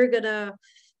that you're going to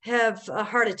have a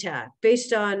heart attack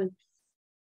based on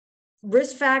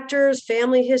risk factors,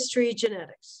 family history,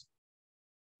 genetics?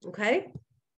 Okay.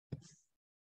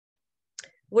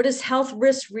 What is health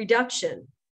risk reduction?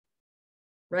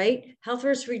 Right? Health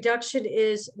risk reduction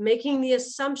is making the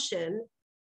assumption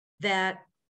that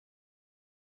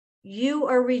you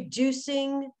are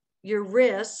reducing your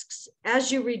risks.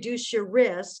 As you reduce your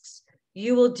risks,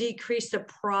 you will decrease the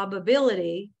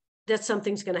probability that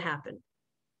something's going to happen.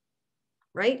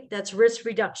 Right? That's risk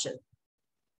reduction.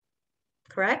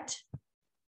 Correct?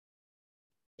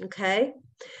 Okay.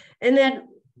 And then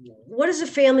what is a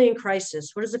family in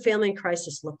crisis? What does a family in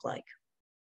crisis look like?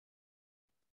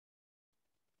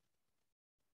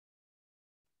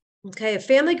 Okay, a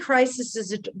family crisis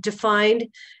is defined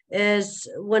as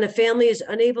when a family is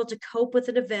unable to cope with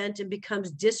an event and becomes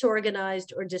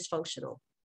disorganized or dysfunctional.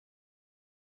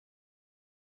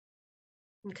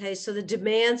 Okay, so the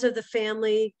demands of the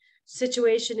family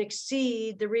situation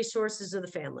exceed the resources of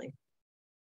the family.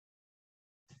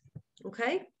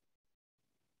 Okay.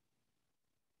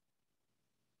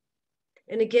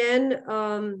 And again,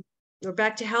 we're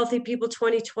back to Healthy People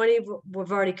 2020.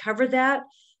 We've already covered that,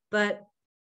 but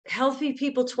Healthy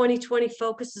People 2020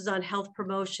 focuses on health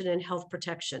promotion and health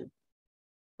protection.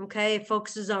 Okay, it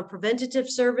focuses on preventative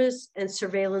service and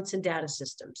surveillance and data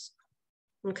systems.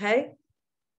 Okay.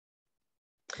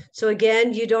 So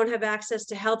again, you don't have access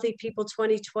to Healthy People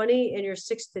 2020 in your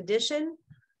 6th edition.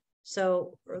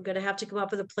 So we're going to have to come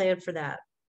up with a plan for that.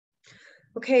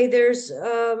 Okay, there's,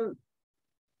 do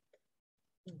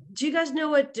you guys know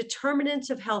what determinants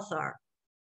of health are?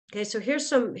 Okay, so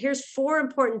here's 4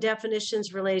 important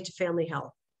definitions related to family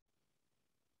health.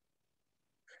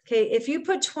 Okay, if you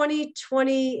put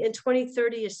 2020 and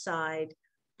 2030 aside,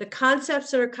 the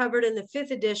concepts that are covered in the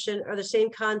 5th edition are the same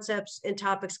concepts and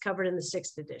topics covered in the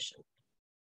 6th edition.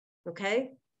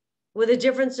 Okay, with a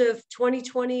difference of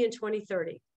 2020 and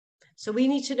 2030. So we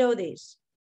need to know these.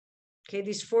 Okay,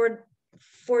 these 4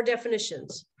 4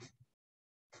 definitions.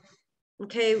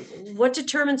 Okay, what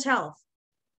determines health?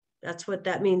 That's what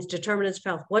that means, determinants of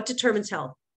health. What determines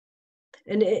health?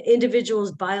 An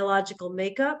individual's biological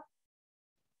makeup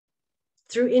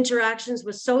through interactions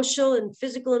with social and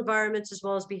physical environments, as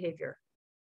well as behavior.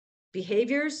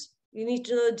 Behaviors, you need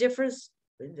to know the difference,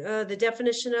 the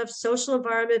definition of social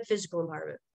environment, physical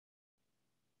environment.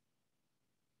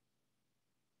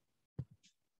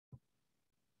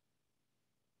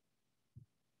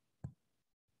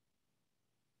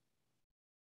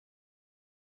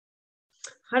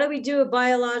 How do we do a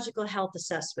biological health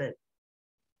assessment?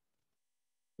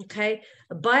 Okay,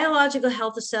 a biological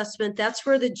health assessment, that's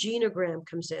where the genogram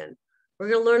comes in. We're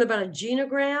going to learn about a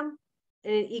genogram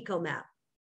and an ecomap.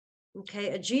 Okay,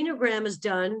 a genogram is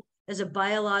done as a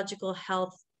biological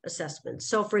health assessment.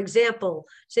 So for example,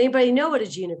 does anybody know what a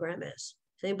genogram is?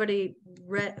 Does anybody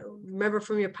remember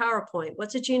from your PowerPoint?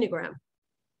 What's a genogram?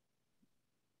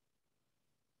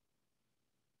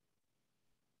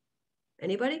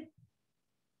 Anybody?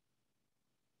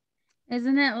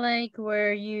 Isn't it like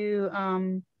where you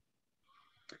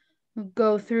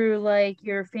go through like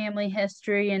your family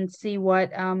history and see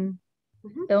what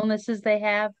illnesses they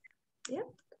have? Yep.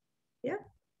 Yep.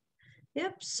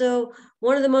 Yep. So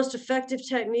one of the most effective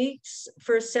techniques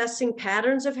for assessing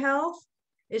patterns of health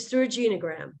is through a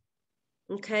genogram.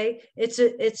 Okay.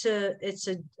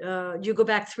 You go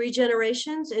back 3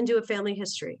 generations and do a family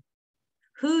history.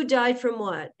 Who died from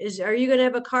what? Are you going to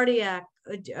have a cardiac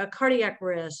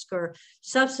risk or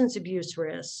substance abuse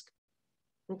risk?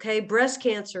 Okay. Breast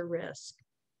cancer risk.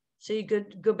 So you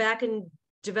could go back and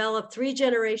develop 3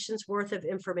 generations worth of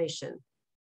information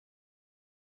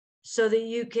so that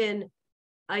you can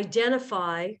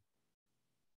identify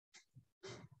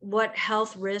what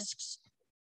health risks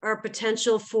are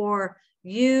potential for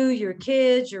you, your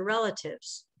kids, your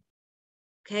relatives.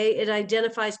 Okay, it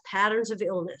identifies patterns of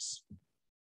illness.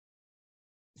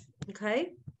 Okay,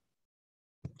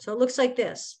 so it looks like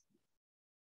this.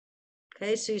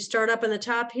 Okay, so you start up on the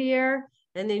top here,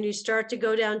 and then you start to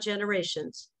go down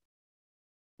generations.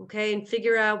 Okay, and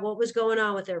figure out what was going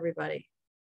on with everybody.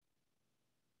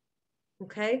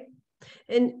 Okay,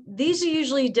 and these are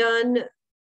usually done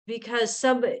because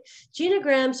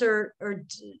genograms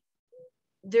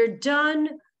they're done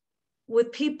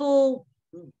with people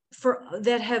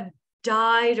that have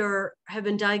died or have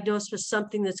been diagnosed with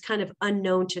something that's kind of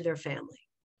unknown to their family.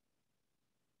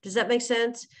 Does that make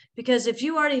sense? Because if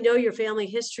you already know your family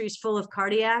history is full of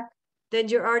cardiac, then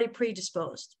you're already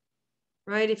predisposed,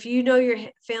 right? If you know your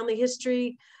family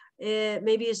history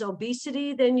maybe is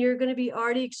obesity, then you're going to be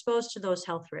already exposed to those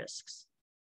health risks.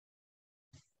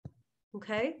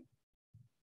 Okay.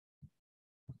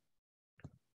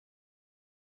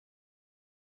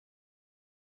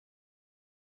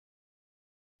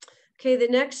 Okay, the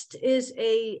next is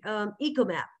a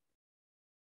ecomap.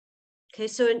 Okay,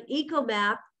 so an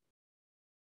ecomap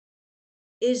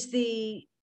is in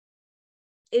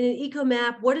an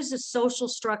ecomap, what is the social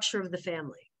structure of the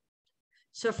family?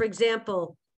 So for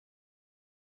example,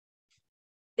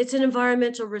 it's an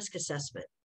environmental risk assessment.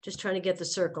 Just trying to get the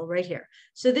circle right here.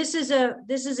 So this is an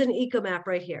ecomap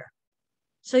right here.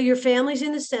 So your family's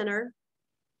in the center,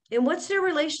 and what's their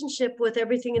relationship with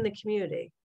everything in the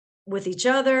community? With each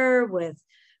other, with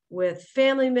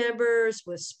family members,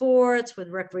 with sports, with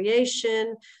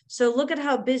recreation. So look at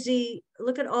how busy,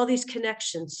 look at all these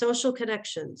connections, social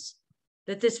connections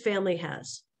that this family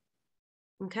has.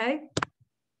 Okay.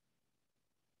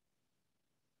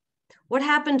 What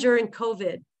happened during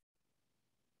COVID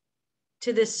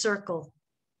to this circle?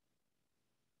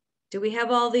 Do we have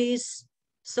all these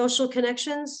social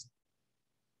connections?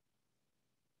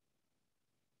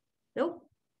 Nope.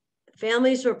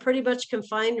 Families were pretty much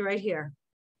confined right here.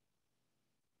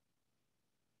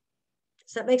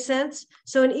 Does that make sense?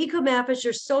 So an ecomap is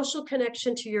your social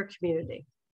connection to your community.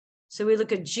 So we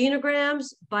look at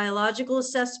genograms, biological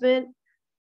assessment.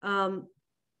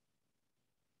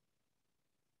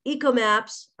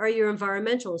 Ecomaps are your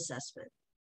environmental assessment.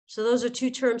 So those are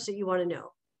 2 terms that you want to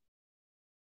know.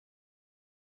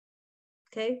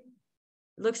 Okay.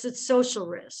 Looks at social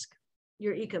risk,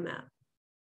 your ecomap.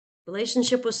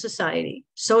 Relationship with society,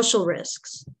 social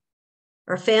risks.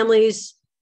 Are families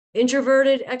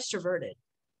introverted, extroverted?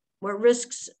 What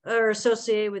risks are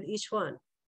associated with each one?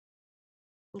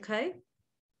 Okay.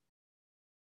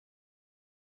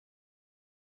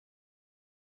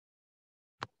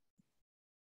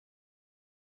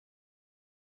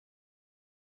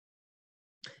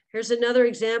 Here's another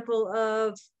example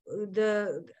of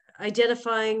the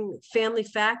identifying family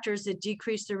factors that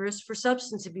decrease the risk for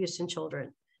substance abuse in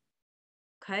children.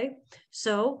 Okay,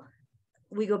 so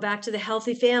we go back to the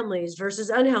healthy families versus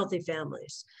unhealthy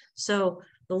families. So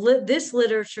this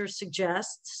literature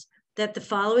suggests that the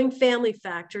following family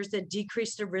factors that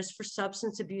decrease the risk for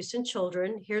substance abuse in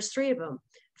children, here's 3 of them: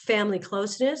 family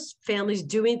closeness, families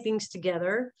doing things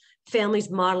together, families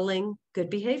modeling good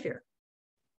behavior.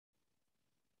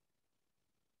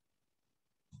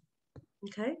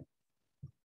 Okay.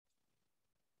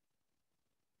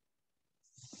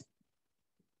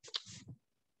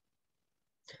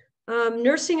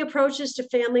 Nursing approaches to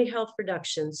family health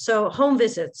reduction. So home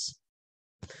visits.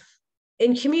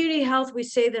 In community health, we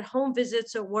say that home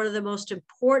visits are one of the most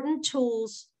important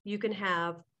tools you can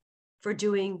have for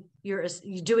doing your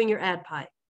ADPI,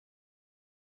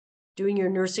 doing your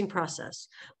nursing process.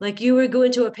 Like you would go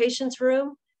into a patient's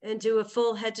room and do a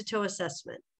full head to toe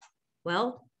assessment.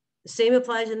 Well, the same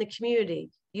applies in the community.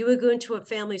 You would go into a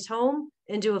family's home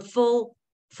and do a full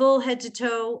head to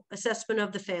toe assessment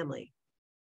of the family,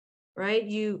 right?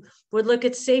 You would look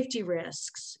at safety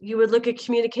risks. You would look at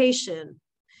communication.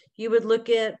 You would look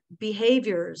at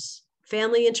behaviors,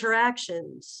 family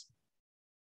interactions,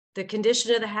 the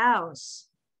condition of the house,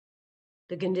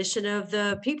 the condition of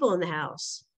the people in the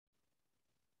house.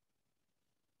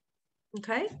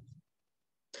 Okay.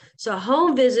 So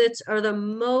home visits are the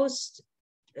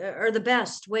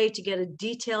best way to get a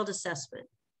detailed assessment.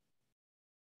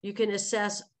 You can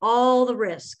assess all the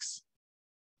risks.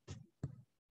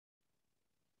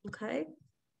 Okay.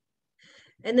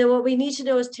 And then what we need to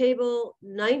know is table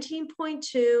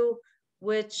 19.2,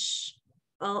 which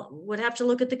would have to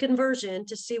look at the conversion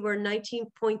to see where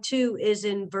 19.2 is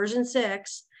in version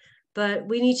 6, but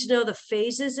we need to know the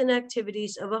phases and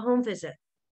activities of a home visit.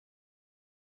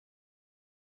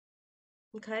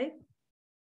 Okay.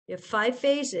 You have 5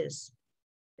 phases,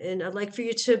 and I'd like for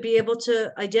you to be able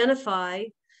to identify,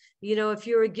 you know, if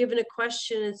you were given a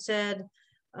question and said,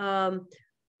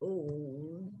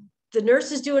 the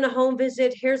nurse is doing a home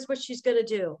visit, here's what she's going to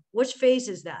do. Which phase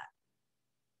is that?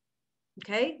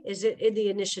 Okay, is it in the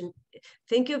initiation?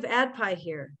 Think of ADPI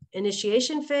here: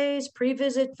 initiation phase,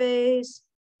 pre-visit phase,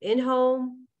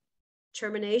 in-home,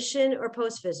 termination, or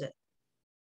post-visit.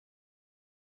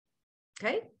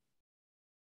 Okay.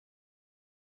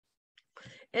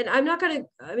 And I'm not going to,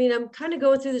 I mean, I'm kind of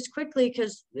going through this quickly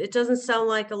because it doesn't sound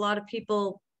like a lot of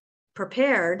people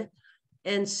prepared.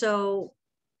 And so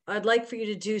I'd like for you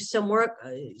to do some work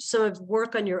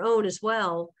on your own as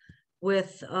well,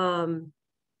 with kind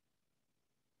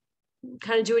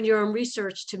of doing your own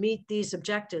research to meet these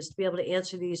objectives, to be able to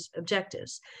answer these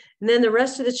objectives. And then the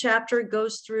rest of the chapter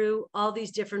goes through all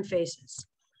these different phases.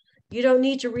 You don't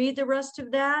need to read the rest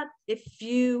of that if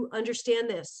you understand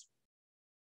this.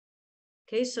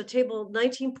 Okay, so table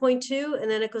 19.2,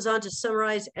 and then it goes on to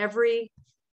summarize every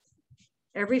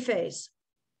phase.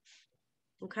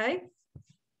 Okay.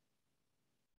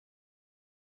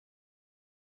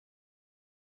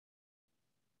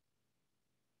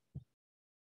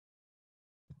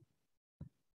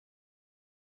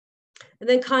 And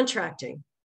then contracting.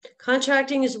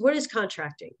 Contracting is, what is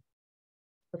contracting?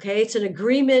 Okay, it's an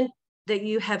agreement that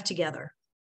you have together.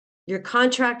 You're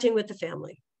contracting with the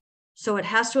family. So it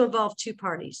has to involve 2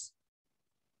 parties.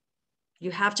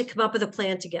 You have to come up with a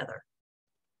plan together.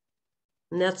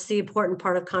 And that's the important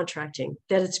part of contracting,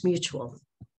 that it's mutual.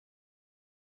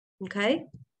 Okay.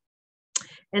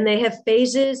 And they have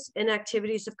phases and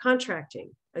activities of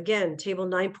contracting. Again, table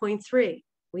 9.3,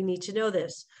 we need to know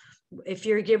this. If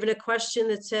you're given a question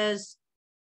that says,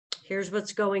 here's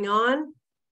what's going on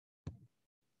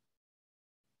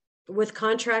with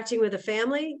contracting with a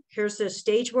family, here's the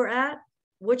stage we're at,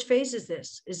 which phase is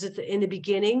this? Is it in the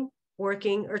beginning,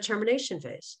 working, or termination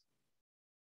phase?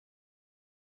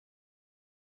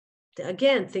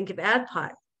 Again, think of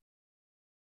ADPI.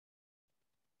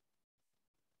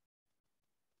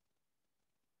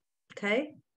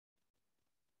 Okay.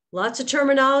 Lots of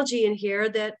terminology in here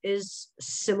that is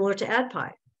similar to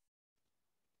ADPI.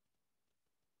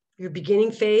 Your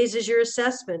beginning phase is your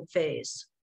assessment phase,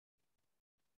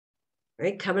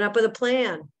 right? Coming up with a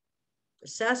plan,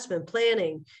 assessment,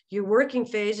 planning. Your working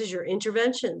phase is your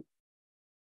intervention.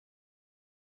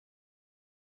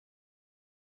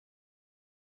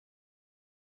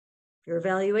 Your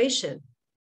evaluation.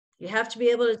 You have to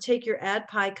be able to take your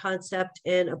ADPI concept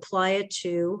and apply it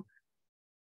to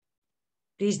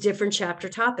these different chapter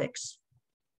topics.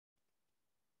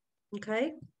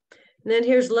 Okay. And then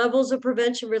here's levels of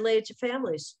prevention related to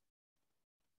families.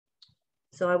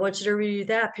 So I want you to review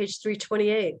that, page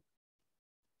 328.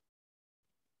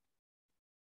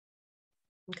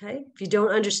 Okay. If you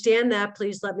don't understand that,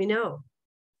 please let me know.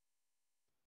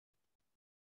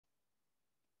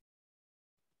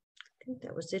 I think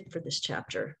that was it for this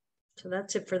chapter. So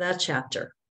that's it for that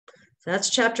chapter.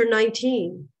 That's chapter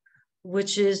 19,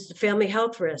 which is family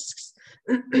health risks.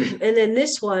 And then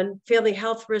this one, family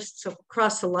health risks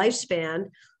across the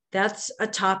lifespan, that's a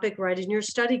topic right in your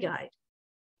study guide.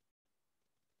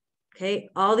 Okay,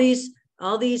 all these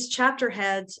chapter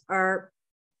heads are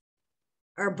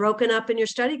broken up in your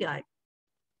study guide.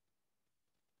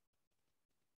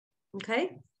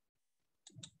 Okay.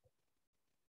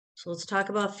 So let's talk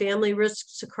about family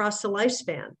risks across the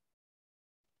lifespan.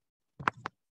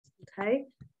 Okay.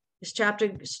 This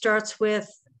chapter starts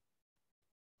with,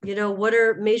 you know, what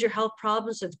are major health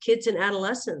problems of kids and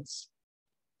adolescents?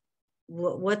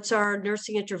 What's our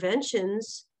nursing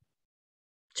interventions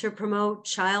to promote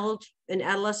child and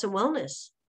adolescent wellness?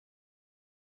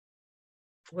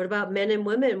 What about men and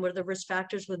women? What are the risk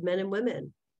factors with men and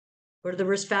women? What are the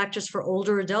risk factors for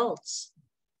older adults?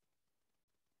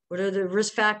 What are the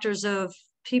risk factors of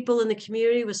people in the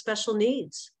community with special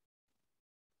needs?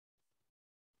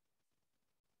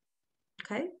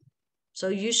 Okay, so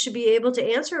you should be able to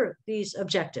answer these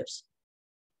objectives.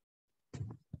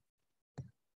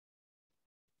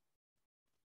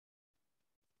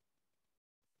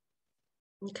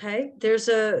 Okay, there's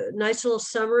a nice little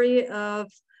summary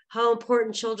of how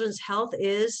important children's health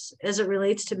is as it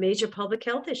relates to major public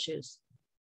health issues.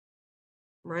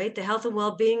 Right? The health and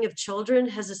well-being of children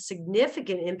has a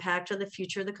significant impact on the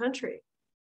future of the country.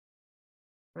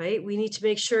 Right? We need to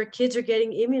make sure kids are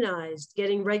getting immunized,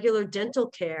 getting regular dental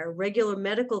care, regular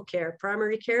medical care,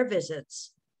 primary care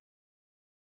visits.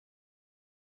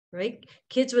 Right?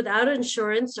 Kids without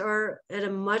insurance are at a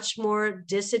much more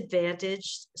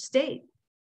disadvantaged state.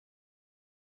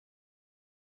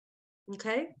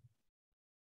 Okay?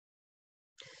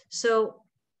 So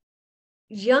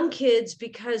young kids,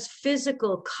 because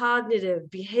physical, cognitive,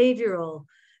 behavioral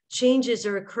changes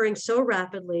are occurring so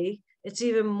rapidly, it's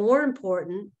even more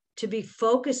important to be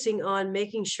focusing on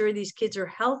making sure these kids are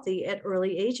healthy at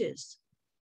early ages.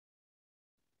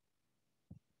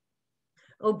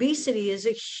 Obesity is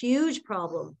a huge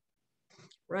problem,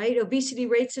 right? Obesity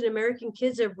rates in American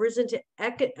kids have risen to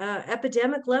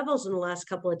epidemic levels in the last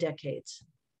couple of decades.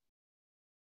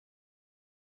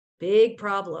 Big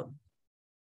problem.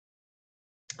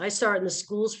 I started in the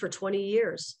schools for 20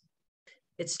 years.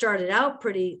 It started out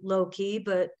pretty low key,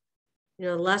 but you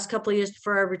know, the last couple of years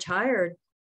before I retired,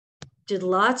 did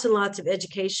lots and lots of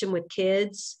education with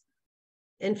kids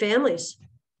and families.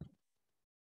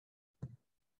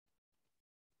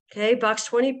 Okay, box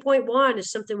 20.1 is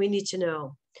something we need to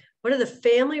know. What are the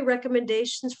family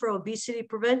recommendations for obesity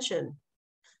prevention?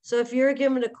 So if you're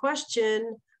given a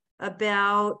question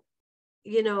about,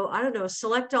 you know, I don't know,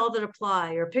 select all that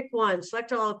apply or pick one,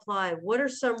 select all apply. What are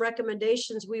some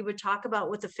recommendations we would talk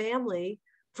about with the family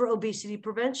for obesity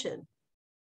prevention?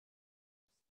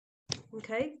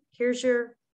 Okay, here's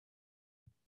your,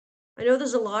 I know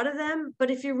there's a lot of them, but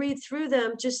if you read through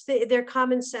them, just they're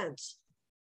common sense.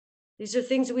 These are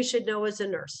things that we should know as a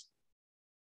nurse.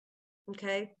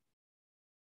 Okay.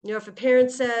 You know, if a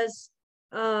parent says,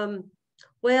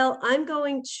 well, I'm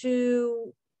going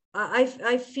to, I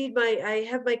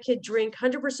have my kid drink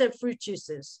 100% fruit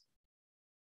juices,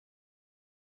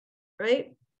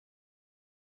 right?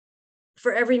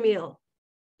 For every meal.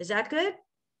 Is that good?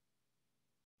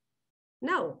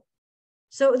 No.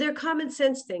 So they're common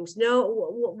sense things. No,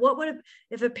 what would,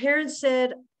 if a parent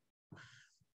said,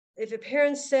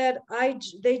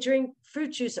 they drink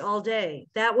fruit juice all day,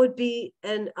 that would be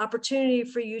an opportunity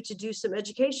for you to do some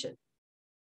education.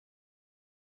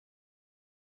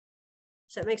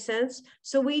 Does that make sense?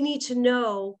 So we need to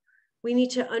know, we need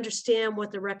to understand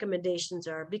what the recommendations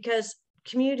are, because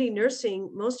community nursing,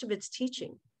 most of it's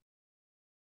teaching,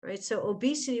 right? So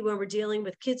obesity, when we're dealing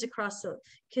with kids across,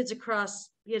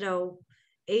 you know,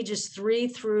 ages 3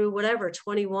 through whatever,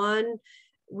 21,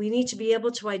 we need to be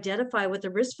able to identify what the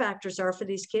risk factors are for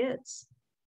these kids.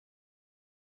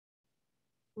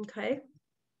 Okay.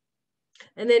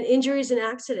 And then injuries and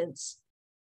accidents,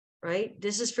 right?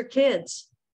 This is for kids.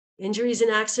 Injuries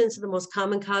and accidents are the most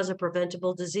common cause of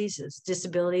preventable diseases,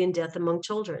 disability, and death among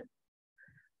children.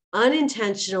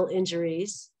 Unintentional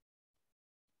injuries,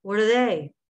 what are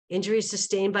they? Injuries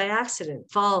sustained by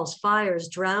accident, falls, fires,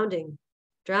 drowning,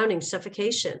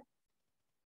 suffocation.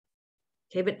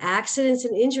 Okay, but accidents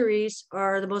and injuries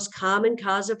are the most common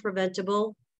cause of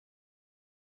preventable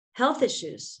health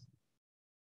issues.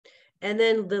 And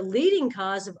then the leading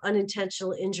cause of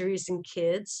unintentional injuries in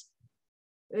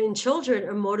children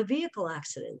are motor vehicle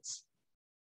accidents,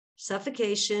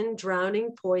 suffocation,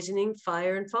 drowning, poisoning,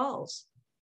 fire, and falls.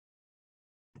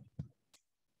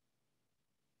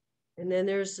 And then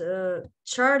there's a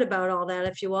chart about all that.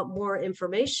 If you want more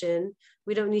information,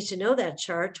 we don't need to know that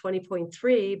chart,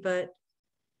 20.3, but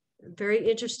very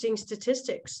interesting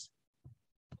statistics.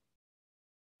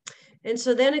 And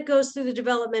so then it goes through the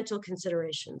developmental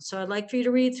considerations. So I'd like for you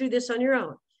to read through this on your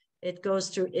own. It goes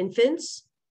through infants.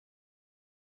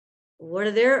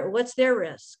 What's their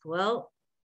risk? Well,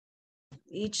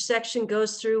 each section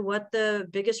goes through what the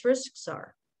biggest risks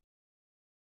are.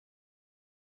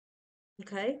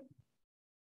 Okay.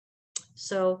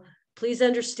 So please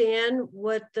understand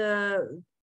what the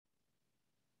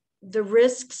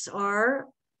risks are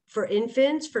for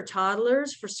infants, for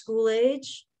toddlers, for school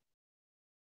age,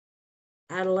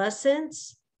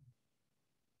 adolescents.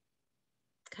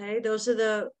 Okay, those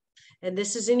are and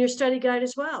this is in your study guide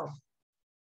as well.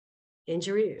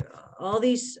 Injury, all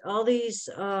these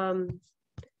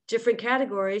different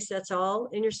categories, that's all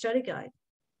in your study guide.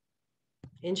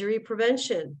 Injury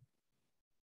prevention.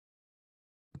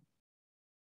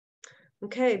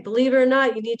 Okay, believe it or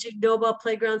not, you need to know about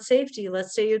playground safety.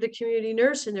 Let's say you're the community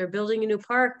nurse and they're building a new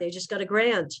park. They just got a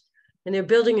grant and they're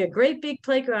building a great big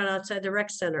playground outside the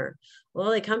rec center. Well,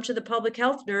 they come to the public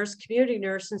health nurse, community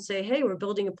nurse, and say, hey, we're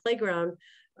building a playground.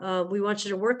 We want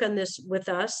you to work on this with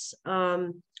us.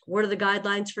 What are the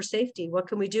guidelines for safety? What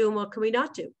can we do and what can we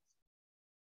not do?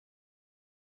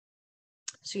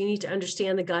 So you need to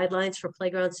understand the guidelines for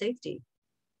playground safety.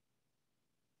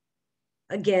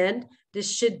 Again, this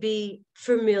should be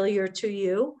familiar to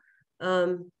you.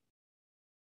 I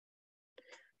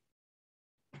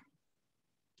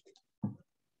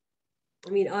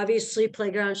mean, obviously,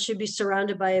 playgrounds should be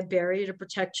surrounded by a barrier to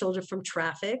protect children from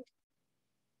traffic.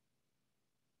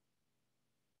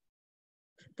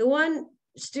 The one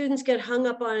students get hung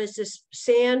up on is this: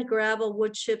 sand, gravel,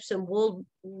 wood chips, and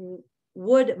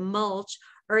wood mulch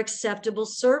are acceptable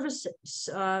surfaces.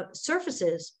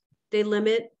 They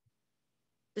limit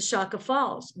the shock of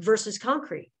falls versus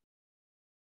concrete.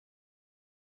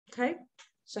 Okay,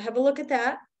 so have a look at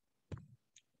that.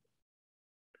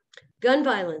 Gun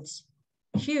violence,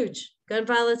 huge. Gun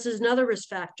violence is another risk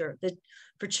factor that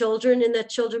for children, and that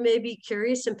children may be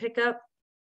curious and pick up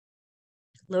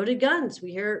loaded guns.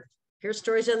 We hear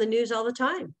stories on the news all the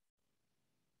time.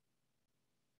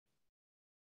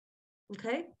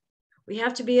 Okay, we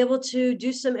have to be able to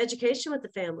do some education with the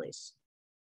families.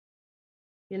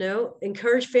 You know,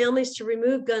 encourage families to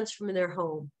remove guns from their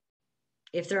home.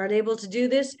 If they're unable to do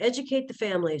this, educate the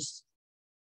families.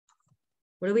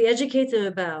 What do we educate them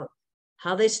about?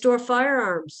 How they store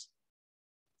firearms.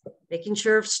 Making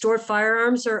sure stored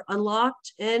firearms are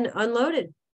unlocked and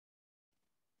unloaded.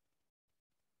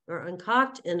 Or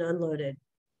uncocked and unloaded,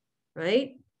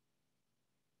 right?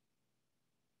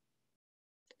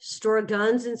 Store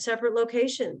guns in separate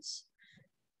locations.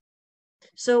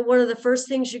 So one of the first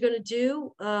things you're going to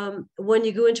do when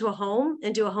you go into a home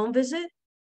and do a home visit,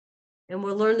 and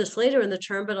we'll learn this later in the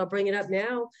term, but I'll bring it up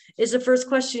now, is the first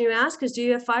question you ask is, do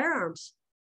you have firearms?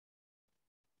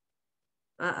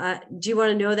 Do you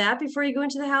want to know that before you go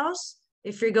into the house?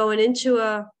 If you're going into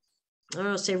a, I don't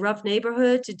know, say rough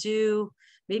neighborhood to do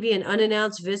maybe an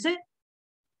unannounced visit?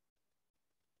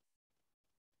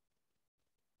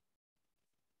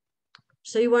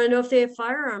 So you want to know if they have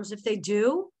firearms. If they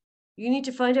do, you need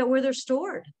to find out where they're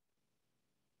stored.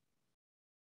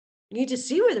 You need to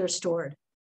see where they're stored.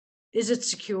 Is it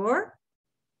secure?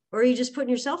 Or are you just putting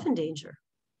yourself in danger?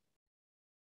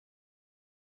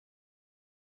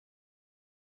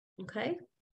 Okay.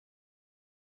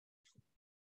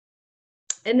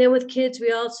 And then with kids,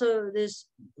 there's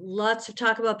lots of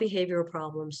talk about behavioral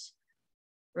problems,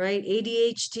 right?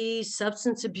 ADHD,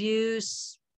 substance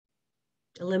abuse,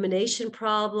 elimination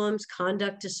problems,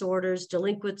 conduct disorders,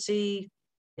 delinquency,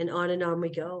 and on we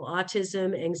go.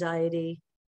 Autism, anxiety,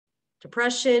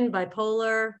 depression,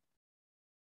 bipolar,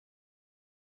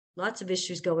 lots of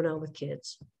issues going on with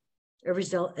kids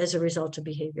as a result of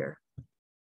behavior.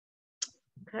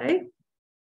 Okay.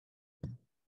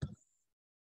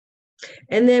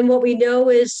 And then what we know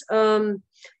is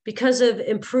because of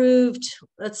improved,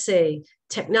 let's say,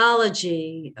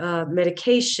 technology,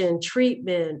 medication,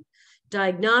 treatment,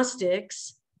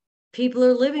 diagnostics, people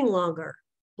are living longer.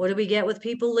 What do we get with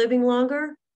people living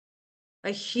longer?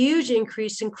 A huge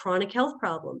increase in chronic health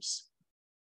problems.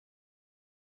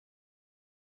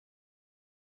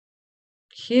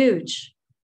 Huge.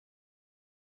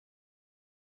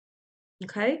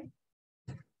 Okay.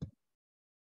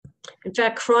 In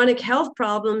fact, chronic health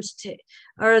problems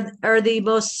are the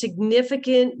most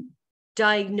significant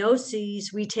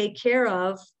diagnoses we take care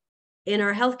of in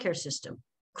our healthcare system.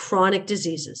 Chronic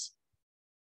diseases.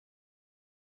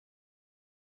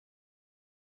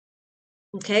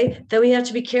 Okay, then we have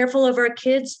to be careful of our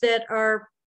kids that are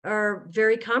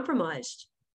very compromised.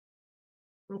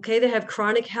 Okay, they have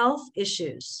chronic health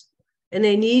issues and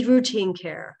they need routine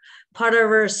care. Part of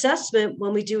our assessment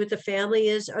when we do with the family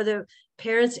is, are the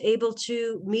parents able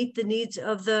to meet the needs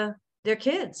of their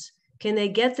kids? Can they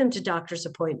get them to doctor's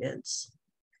appointments?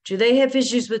 Do they have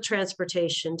issues with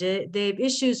transportation? Do they have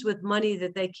issues with money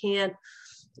that they can't,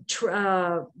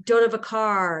 don't have a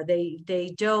car?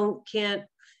 They can't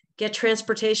get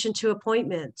transportation to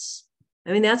appointments.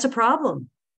 I mean, that's a problem.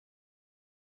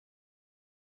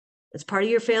 It's part of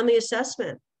your family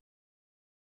assessment.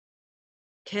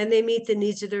 Can they meet the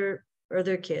needs of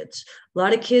their kids? A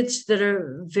lot of kids that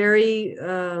are very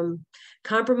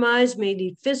compromised may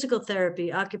need physical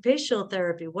therapy, occupational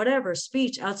therapy, whatever,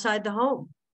 speech outside the home.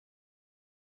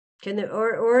 Can they,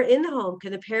 or in the home,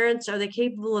 can the parents, are they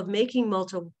capable of making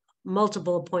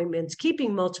multiple appointments,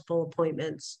 keeping multiple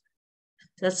appointments?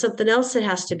 That's something else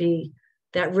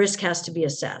that risk has to be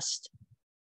assessed.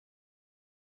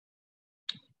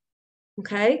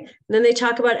 Okay, and then they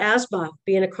talk about asthma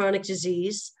being a chronic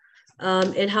disease,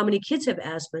 and how many kids have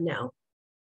asthma now.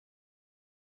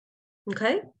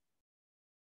 Okay,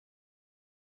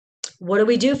 what do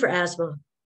we do for asthma?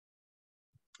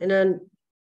 And then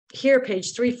here,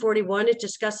 page 341, it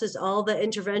discusses all the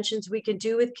interventions we can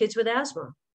do with kids with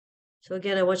asthma. So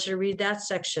again, I want you to read that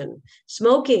section.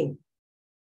 Smoking,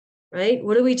 right?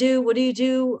 What do we do? What do you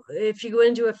do if you go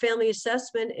into a family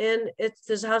assessment and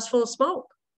there's a house full of smoke?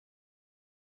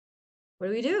 What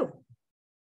do we do?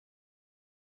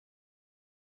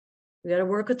 We got to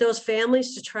work with those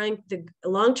families to try and, the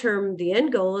long-term, the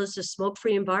end goal is a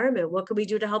smoke-free environment. What can we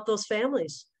do to help those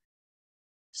families?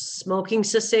 Smoking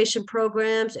cessation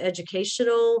programs,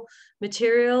 educational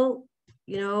material,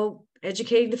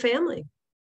 educating the family,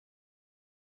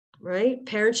 right?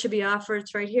 Parents should be offered,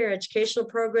 it's right here, educational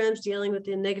programs dealing with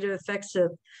the negative effects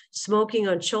of smoking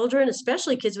on children,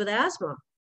 especially kids with asthma.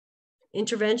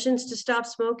 Interventions to stop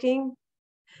smoking.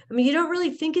 I mean, you don't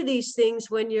really think of these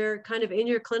things when you're kind of in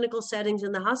your clinical settings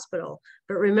in the hospital,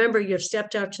 but remember, you've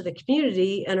stepped out to the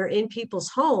community and are in people's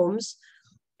homes,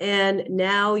 and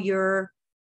now you're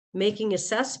making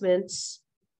assessments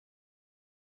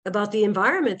about the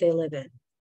environment they live in.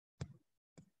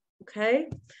 Okay.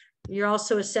 You're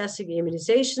also assessing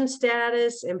immunization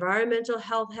status, environmental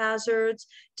health hazards.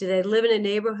 Do they live in a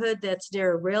neighborhood that's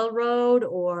near a railroad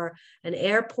or an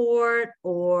airport,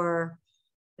 or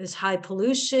is high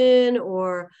pollution,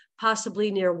 or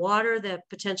possibly near water that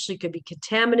potentially could be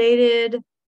contaminated?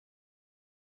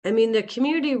 I mean, the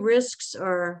community risks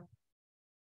are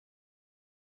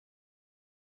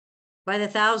by the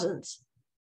thousands.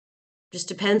 Just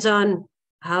depends on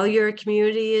how your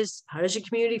community is, how does your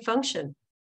community function?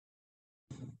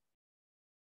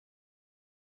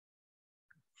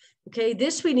 Okay,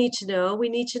 this we need to know. We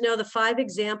need to know the 5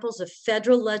 examples of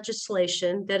federal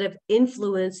legislation that have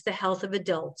influenced the health of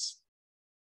adults.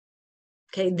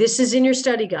 Okay, this is in your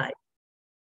study guide.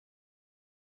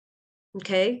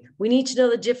 Okay, we need to know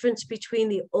the difference between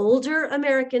the Older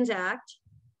Americans Act.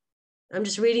 I'm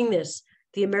just reading this.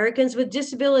 The Americans with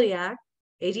Disability Act,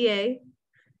 ADA,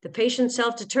 the Patient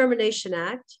Self-Determination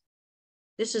Act.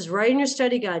 This is right in your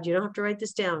study guide. You don't have to write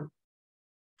this down.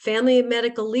 Family and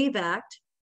Medical Leave Act,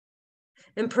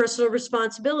 and Personal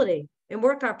Responsibility and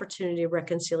Work Opportunity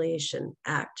Reconciliation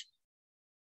Act.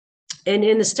 And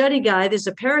in the study guide, there's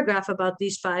a paragraph about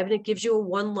these 5, and it gives you a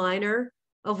one-liner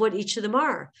of what each of them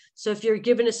are. So if you're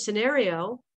given a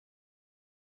scenario,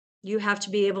 you have to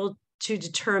be able to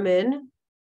determine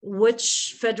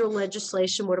which federal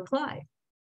legislation would apply.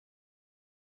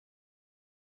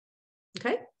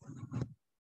 Okay.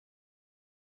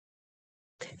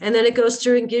 And then it goes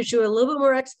through and gives you a little bit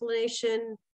more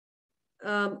explanation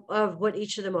of what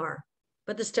each of them are.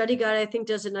 But the study guide, I think,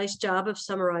 does a nice job of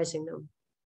summarizing them.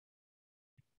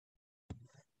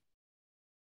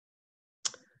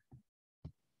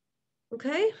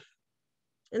 Okay.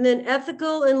 And then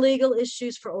ethical and legal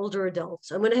issues for older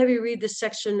adults. I'm going to have you read this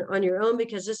section on your own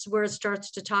because this is where it starts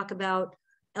to talk about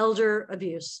elder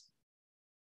abuse.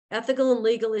 Ethical and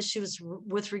legal issues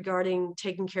with regarding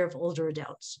taking care of older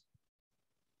adults.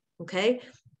 Okay.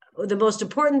 The most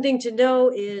important thing to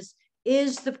know is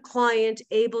the client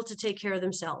able to take care of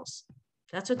themselves?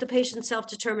 That's what the Patient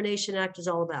Self-Determination Act is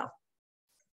all about.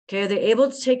 Okay, are they able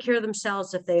to take care of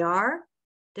themselves? If they are,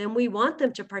 then we want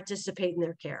them to participate in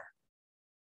their care.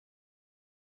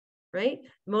 Right?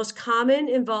 Most common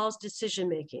involves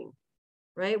decision-making,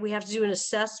 right? We have to do an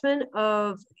assessment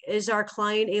of, is our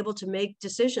client able to make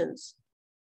decisions?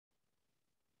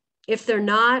 If they're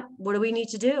not, what do we need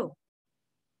to do?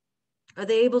 Are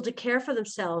they able to care for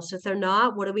themselves? If they're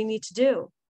not, what do we need to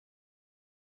do?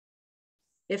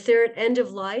 If they're at end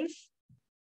of life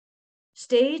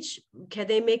stage, can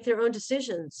they make their own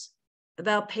decisions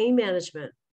about pain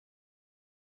management?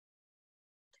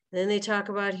 And then they talk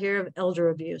about here of elder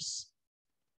abuse.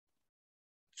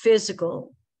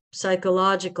 Physical,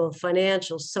 psychological,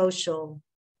 financial, social.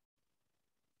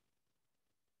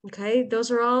 Okay,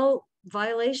 those are all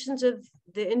violations of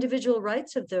the individual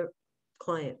rights of the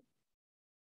client.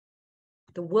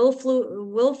 The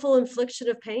willful infliction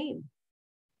of pain,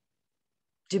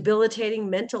 debilitating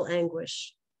mental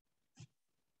anguish,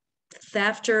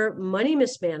 theft or money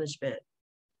mismanagement.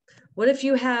 What if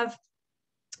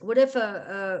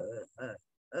a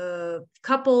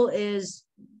couple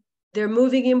they're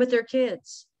moving in with their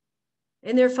kids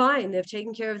and they're fine. They've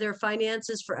taken care of their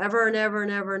finances forever and ever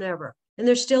and ever and ever. And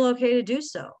they're still okay to do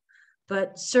so.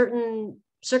 But certain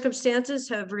circumstances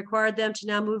have required them to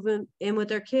now move in with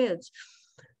their kids.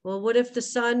 Well, what if the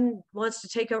son wants to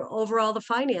take over all the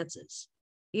finances,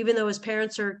 even though his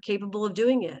parents are capable of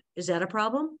doing it? Is that a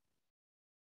problem?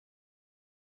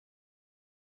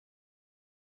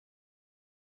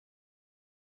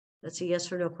 That's a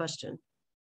yes or no question.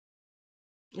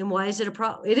 And why is it a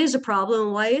problem? It is a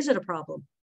problem. Why is it a problem?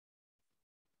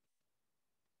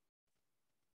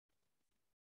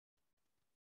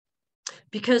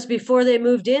 Because before they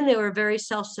moved in, they were very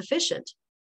self-sufficient.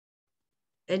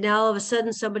 And now all of a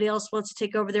sudden somebody else wants to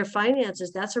take over their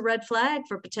finances. That's a red flag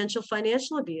for potential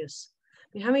financial abuse.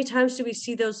 I mean, how many times do we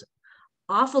see those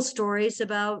awful stories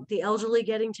about the elderly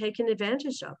getting taken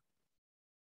advantage of?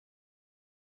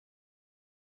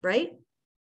 Right?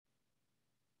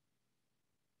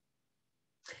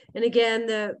 And again,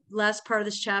 the last part of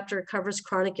this chapter covers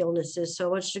chronic illnesses. So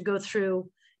I want you to go through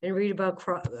and read about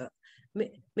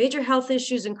major health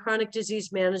issues and chronic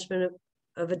disease management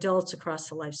of adults across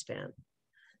the lifespan.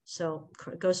 So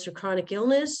it goes through chronic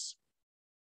illness.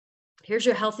 Here's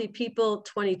your Healthy People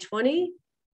 2020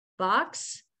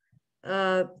 box.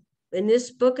 In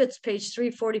this book, it's page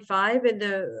 345, and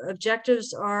the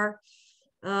objectives are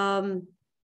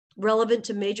relevant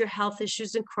to major health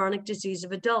issues and chronic disease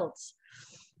of adults.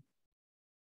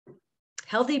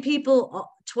 Healthy People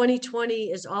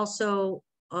 2020 is also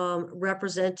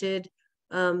represented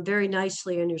very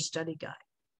nicely in your study guide.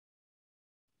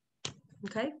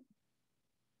 Okay.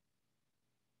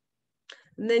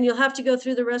 And then you'll have to go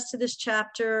through the rest of this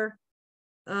chapter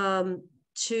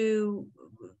to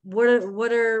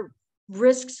what are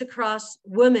risks across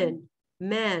women,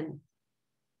 men.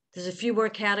 There's a few more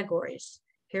categories.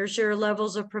 Here's your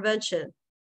levels of prevention.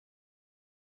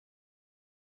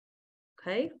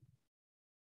 Okay.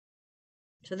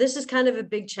 So this is kind of a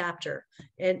big chapter,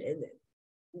 and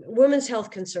women's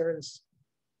health concerns.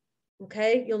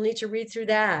 Okay, you'll need to read through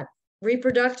that.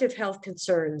 Reproductive health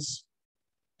concerns,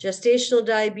 gestational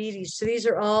diabetes. So these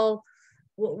are all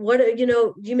what, you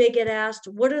know, you may get asked,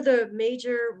 what are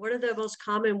the most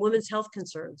common women's health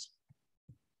concerns?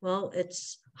 Well,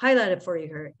 it's highlighted for you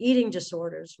here: eating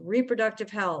disorders, reproductive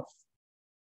health,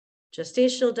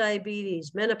 gestational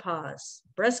diabetes, menopause,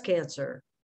 breast cancer,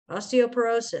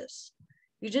 osteoporosis.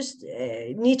 You just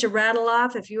need to rattle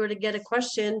off, if you were to get a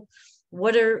question,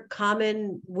 what are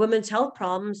common women's health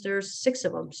problems? There's 6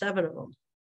 of them, 7 of them.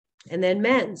 And then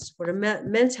men's, what are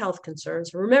men's health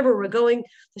concerns? Remember,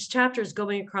 this chapter is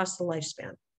going across the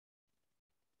lifespan.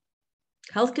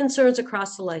 Health concerns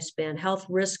across the lifespan, health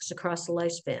risks across the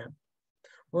lifespan.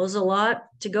 Well, there's a lot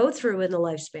to go through in the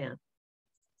lifespan.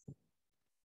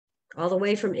 All the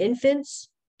way from infants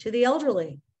to the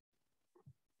elderly.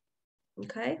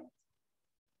 Okay.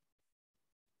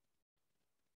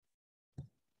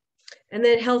 And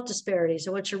then health disparities.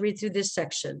 I want you to read through this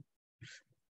section.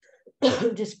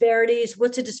 Disparities.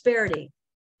 What's a disparity?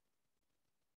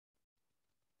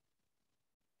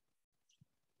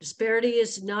 Disparity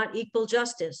is not equal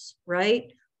justice,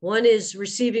 right? One is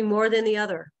receiving more than the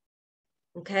other.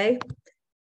 Okay.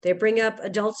 They bring up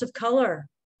adults of color,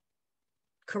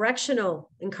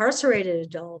 correctional, incarcerated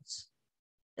adults,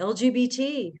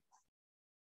 LGBT,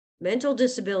 mental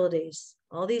disabilities.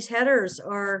 All these headers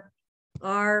are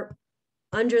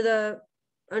under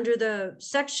the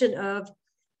section of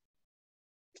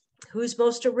who's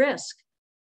most at risk.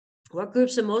 What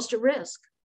groups are most at risk?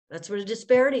 That's what a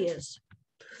disparity is.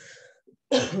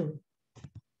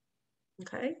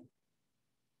 Okay.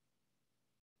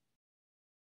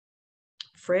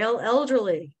 Frail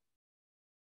elderly.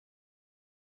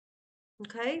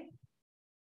 Okay.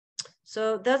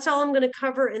 So that's all I'm going to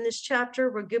cover in this chapter.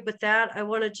 We're good with that. I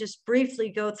want to just briefly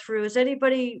go through. Has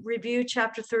anybody reviewed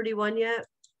chapter 31 yet?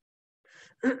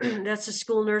 That's the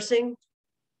school nursing.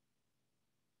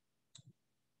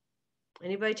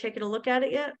 Anybody taking a look at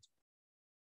it yet?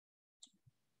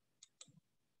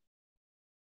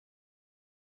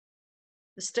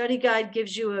 The study guide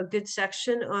gives you a good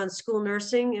section on school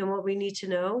nursing and what we need to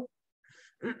know.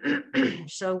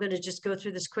 So I'm going to just go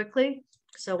through this quickly.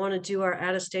 So I want to do our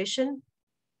attestation.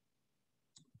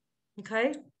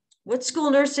 Okay. What's school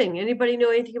nursing? Anybody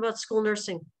know anything about school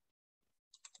nursing?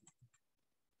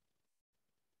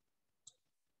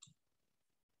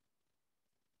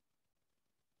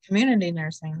 Community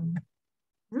nursing.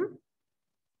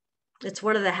 It's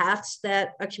one of the hats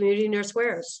that a community nurse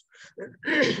wears.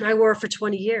 I wore it for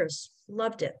 20 years.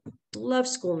 Loved it. Love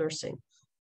school nursing.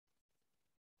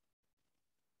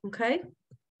 Okay.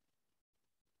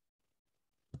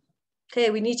 Okay,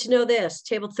 we need to know this.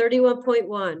 Table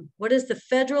 31.1. What is the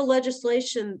federal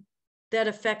legislation that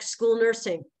affects school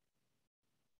nursing?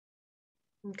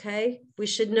 Okay, we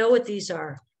should know what these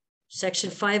are.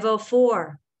 Section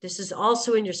 504. This is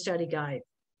also in your study guide.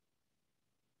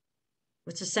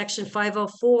 What's a Section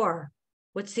 504?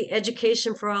 What's the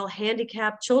Education for All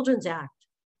Handicapped Children's Act?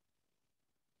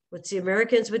 What's the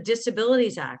Americans with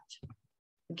Disabilities Act?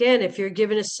 Again, if you're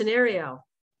given a scenario,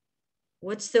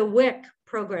 what's the WIC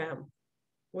program?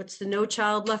 What's the No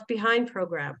Child Left Behind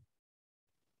program?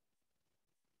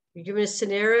 You're given a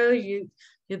scenario,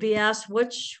 you'll be asked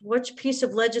which piece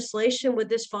of legislation would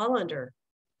this fall under?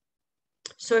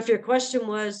 So if your question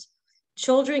was,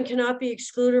 children cannot be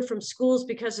excluded from schools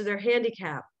because of their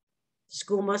handicap,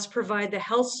 school must provide the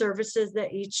health services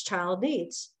that each child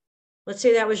needs. Let's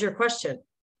say that was your question.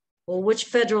 Well, which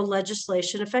federal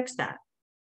legislation affects that?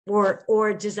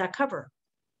 Or does that cover?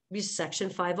 Use Section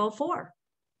 504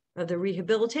 of the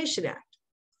Rehabilitation Act.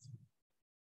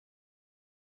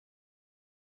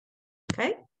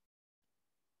 Okay.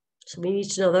 So we need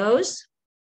to know those.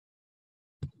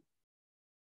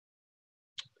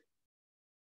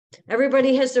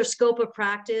 Everybody has their scope of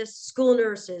practice: school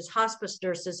nurses, hospice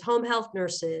nurses, home health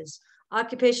nurses,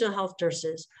 occupational health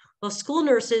nurses. Well, school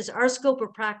nurses, our scope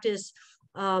of practice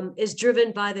is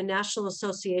driven by the National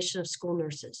Association of School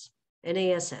Nurses,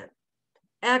 NASN.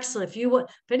 Excellent.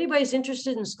 If anybody's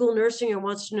interested in school nursing or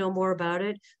wants to know more about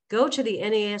it, go to the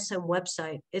NASN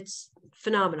website. It's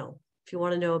phenomenal if you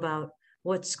want to know about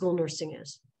what school nursing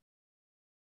is.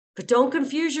 But don't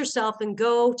confuse yourself and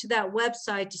go to that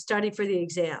website to study for the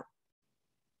exam.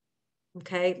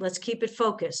 Okay, let's keep it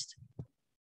focused.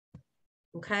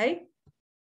 Okay.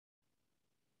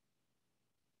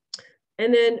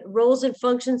 And then roles and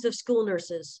functions of school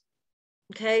nurses.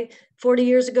 Okay, 40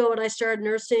 years ago when I started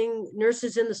nursing,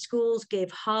 nurses in the schools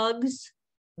gave hugs,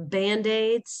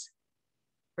 Band-Aids,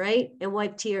 right? And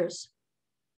wiped tears.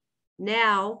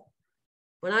 Now,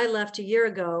 when I left a year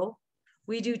ago,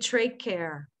 we do trach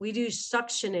care, we do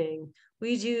suctioning,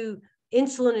 we do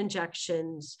insulin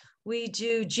injections, we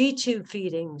do G-tube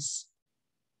feedings,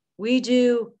 we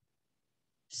do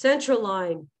central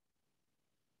line,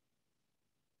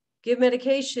 give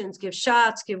medications, give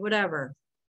shots, give whatever,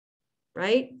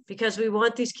 right? Because we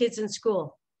want these kids in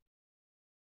school.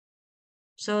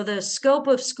 So the scope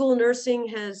of school nursing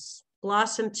has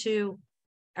blossomed to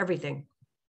everything.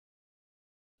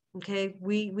 Okay,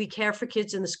 we care for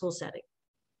kids in the school setting,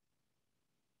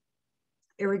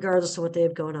 irregardless of what they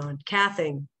have going on.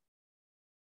 Cathing,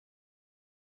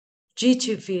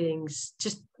 G-tube feedings,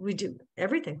 just we do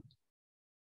everything.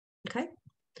 Okay,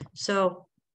 so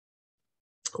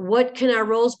what can our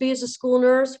roles be as a school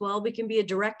nurse? Well, we can be a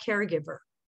direct caregiver.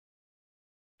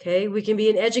 Okay, we can be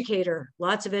an educator,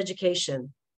 lots of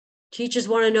education. Teachers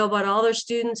want to know about all their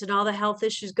students and all the health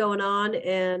issues going on,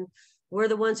 and we're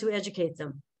the ones who educate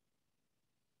them.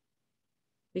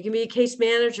 We can be a case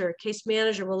manager. Case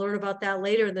manager, we'll learn about that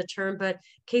later in the term, but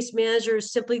case manager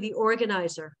is simply the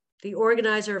organizer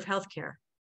of healthcare.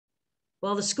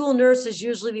 Well, the school nurse is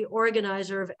usually the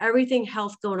organizer of everything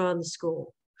health going on in the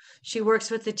school. She works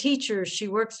with the teachers. She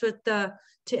works with to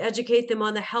educate them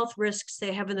on the health risks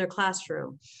they have in their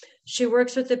classroom. She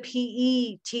works with the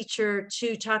PE teacher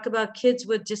to talk about kids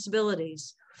with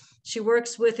disabilities. She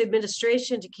works with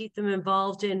administration to keep them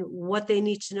involved in what they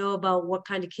need to know about what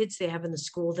kind of kids they have in the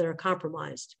school that are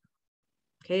compromised.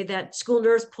 Okay, that school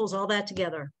nurse pulls all that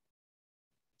together.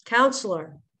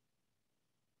 Counselor.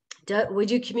 We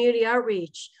do community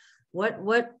outreach. What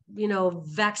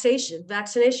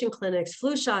vaccination clinics,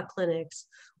 flu shot clinics,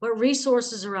 what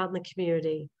resources are out in the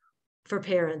community for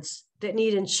parents that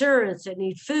need insurance, that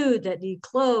need food, that need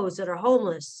clothes, that are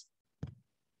homeless.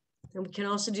 And we can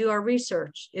also do our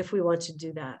research if we want to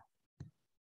do that.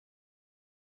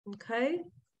 Okay.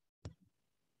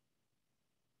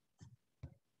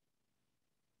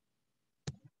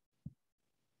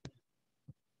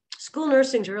 School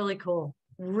nursing is really cool.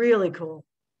 Really cool.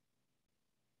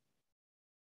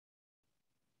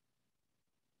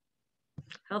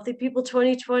 Healthy People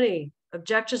 2020,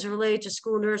 objectives related to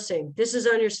school nursing. This is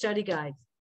on your study guide.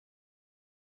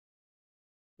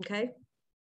 Okay.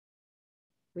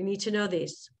 We need to know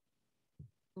these.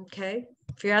 Okay.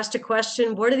 If you're asked a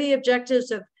question, what are the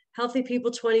objectives of Healthy People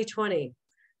 2020?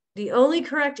 The only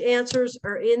correct answers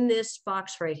are in this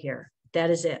box right here.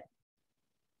 That is it.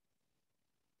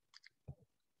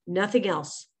 Nothing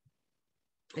else.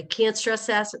 I can't stress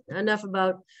that enough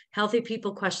about Healthy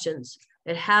People questions.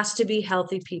 It has to be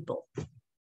healthy people.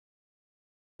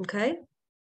 Okay.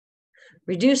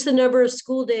 Reduce the number of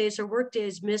school days or work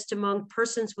days missed among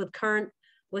persons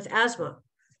with asthma.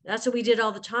 That's what we did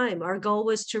all the time. Our goal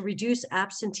was to reduce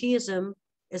absenteeism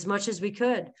as much as we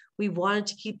could. We wanted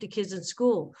to keep the kids in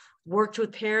school. Worked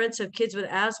with parents of kids with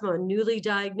asthma, newly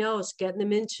diagnosed, getting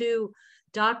them into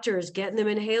doctors, getting them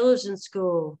inhalers in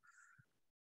school.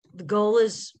 The goal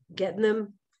is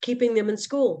keeping them in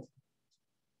school.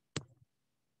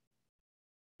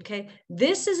 Okay,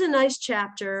 this is a nice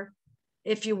chapter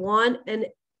if you want, and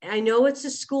I know it's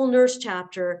a school nurse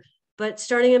chapter, but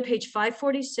starting on page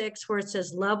 546, where it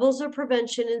says levels of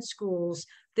prevention in schools,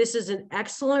 this is an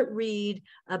excellent read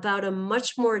about a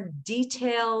much more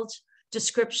detailed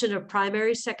description of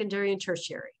primary, secondary, and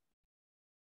tertiary.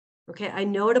 Okay, I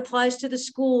know it applies to the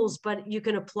schools, but you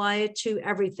can apply it to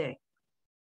everything.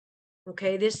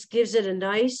 Okay, this gives a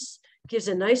nice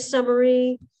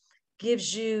summary,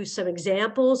 gives you some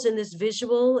examples in this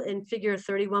visual in figure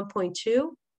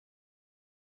 31.2.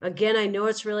 Again, I know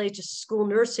it's related to school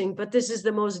nursing, but this is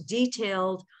the most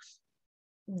detailed.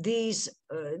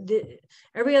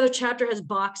 Every other chapter has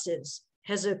boxes,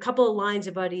 has a couple of lines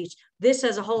about each. This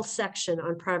has a whole section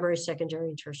on primary, secondary,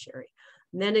 and tertiary.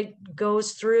 And then it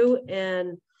goes through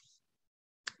and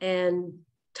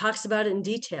talks about it in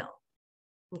detail.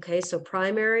 Okay, so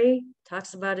primary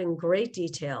talks about it in great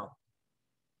detail.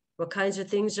 What kinds of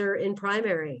things are in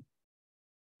primary?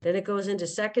 Then it goes into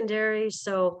secondary.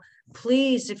 So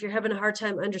please, if you're having a hard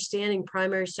time understanding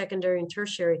primary, secondary, and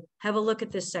tertiary, have a look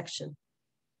at this section.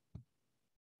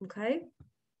 Okay.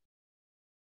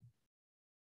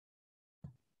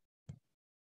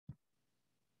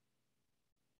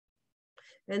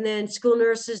 And then school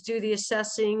nurses do the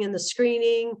assessing and the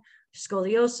screening,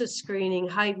 scoliosis screening,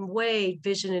 height and weight,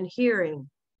 vision and hearing.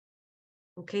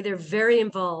 Okay, they're very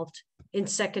involved in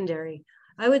secondary.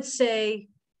 I would say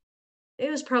it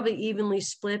was probably evenly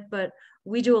split, but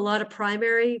we do a lot of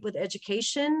primary with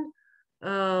education,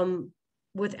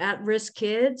 with at-risk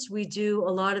kids. We do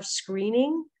a lot of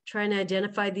screening, trying to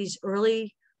identify these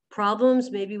early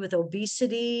problems, maybe with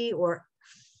obesity or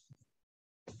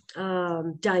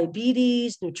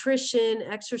diabetes, nutrition,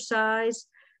 exercise.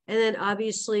 And then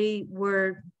obviously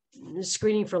we're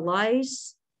screening for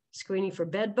lice, screening for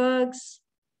bed bugs,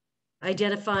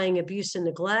 identifying abuse and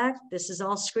neglect. This is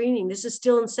all screening. This is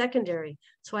still in secondary.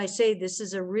 That's why I say this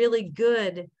is a really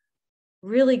good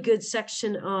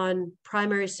section on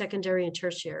primary, secondary, and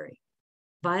tertiary.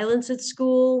 Violence at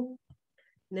school.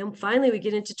 And then finally we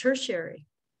get into tertiary,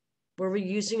 where we're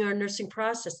using our nursing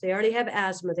process. They already have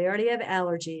asthma. They already have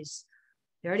allergies.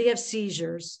 They already have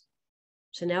seizures.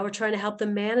 So now we're trying to help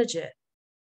them manage it.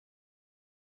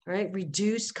 All right,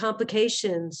 reduce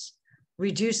complications,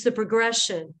 reduce the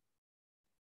progression.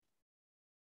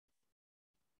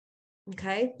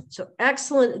 Okay, so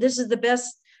excellent. This is the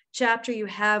best chapter you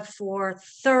have for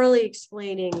thoroughly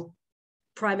explaining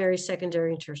primary,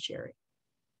 secondary, and tertiary.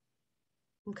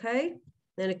 Okay,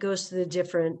 then it goes to the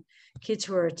different kids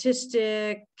who are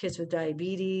autistic, kids with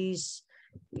diabetes.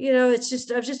 You know, it's just,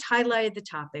 I've just highlighted the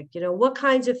topic. You know, what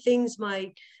kinds of conditions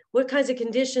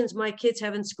my kids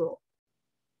have in school?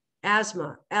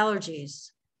 Asthma,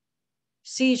 allergies,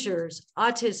 seizures,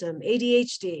 autism,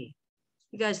 ADHD.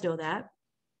 You guys know that.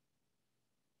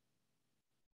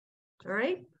 All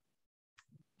right.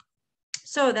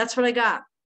 So that's what I got.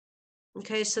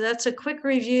 Okay, so that's a quick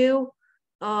review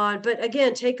on, but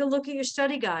again, take a look at your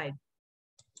study guide.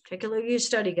 Take a look at your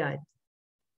study guide.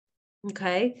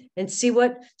 Okay, and see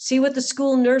what the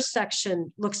school nurse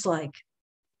section looks like.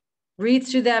 Read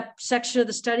through that section of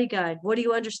the study guide. What do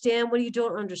you understand? What do you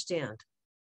don't understand?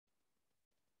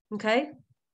 Okay.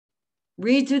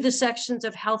 Read through the sections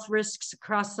of health risks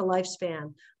across the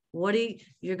lifespan.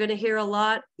 You're going to hear a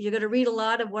lot. You're going to read a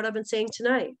lot of what I've been saying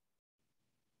tonight.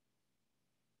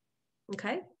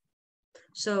 Okay.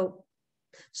 So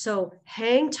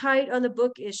hang tight on the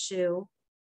book issue,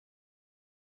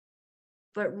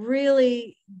 but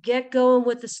really get going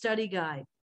with the study guide.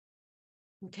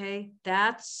 Okay.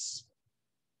 It's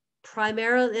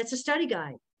a study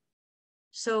guide.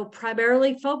 So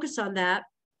primarily focus on that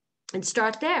and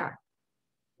start there.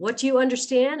 What do you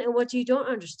understand and what do you don't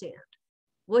understand?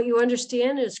 What you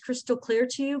understand is crystal clear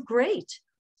to you, great.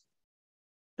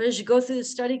 But as you go through the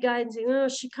study guide and say, oh,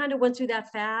 she kind of went through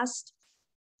that fast,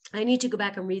 I need to go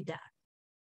back and read that.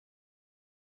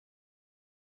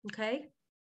 Okay.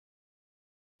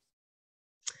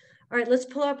 All right, let's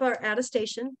pull up our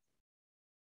attestation.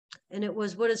 And it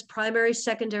was, what is primary,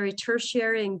 secondary,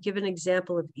 tertiary, and give an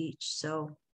example of each.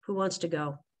 So who wants to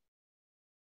go?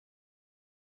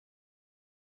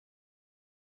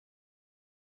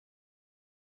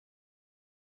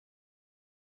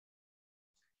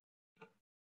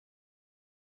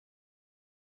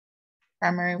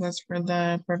 Primary was for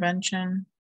the prevention.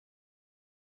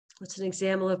 What's an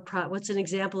example of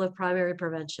primary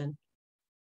prevention?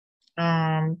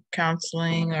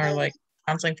 Counseling, or like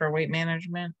counseling for weight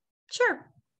management. Sure.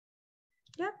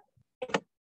 Yep.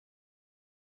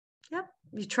 Yep.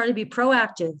 You try to be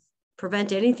proactive,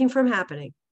 prevent anything from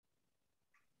happening.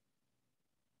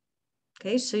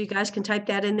 Okay, so you guys can type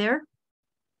that in there.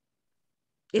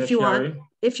 If you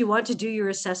want to do your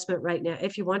assessment right now,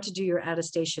 if you want to do your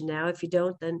attestation now, if you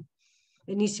don't, then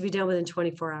it needs to be done within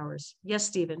 24 hours. Yes,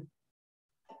 Stephen.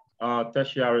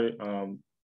 Tertiary,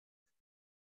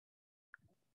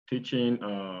 teaching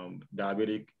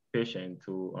diabetic patient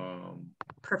to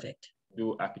perfect.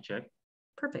 Do AccuCheck.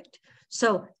 Perfect.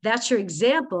 So that's your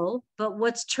example, but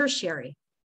what's tertiary?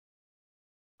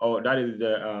 Oh, that is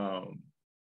the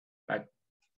like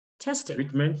testing.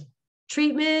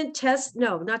 Treatment, test,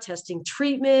 no, not testing,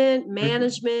 treatment,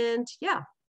 management. Yeah.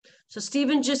 So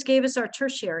Stephen just gave us our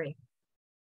tertiary,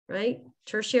 right?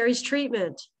 Tertiary's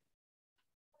treatment.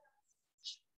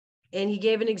 And he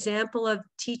gave an example of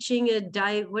teaching a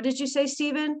diet. What did you say,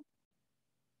 Stephen?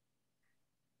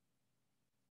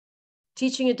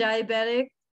 Teaching a diabetic?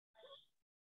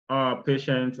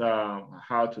 Patients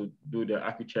how to do the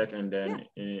AccuCheck and then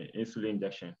insulin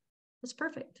injection. That's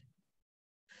perfect.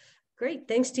 Great,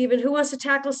 thanks, Stephen. Who wants to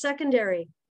tackle secondary?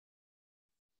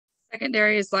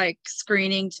 Secondary is like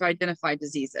screening to identify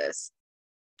diseases.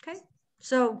 Okay,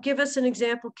 so give us an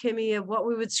example, Kimmy, of what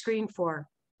we would screen for.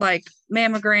 Like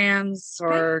mammograms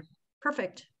or... Okay.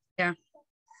 Perfect. Yeah.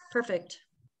 Perfect.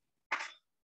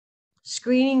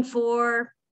 Screening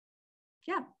for,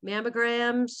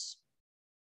 mammograms.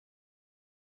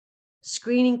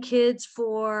 Screening kids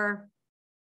for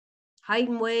height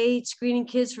and weight, screening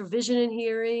kids for vision and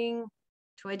hearing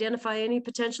to identify any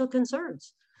potential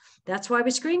concerns. That's why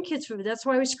we screen that's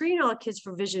why we screen all kids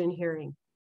for vision and hearing,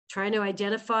 trying to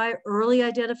identify early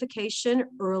identification,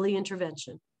 early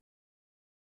intervention.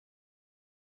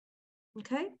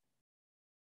 Okay.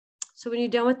 So when you're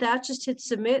done with that, just hit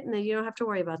submit and then you don't have to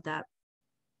worry about that.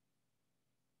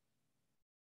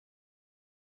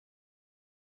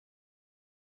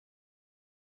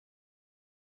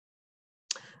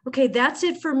 Okay, that's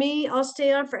it for me. I'll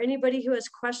stay on for anybody who has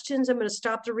questions. I'm going to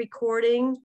stop the recording.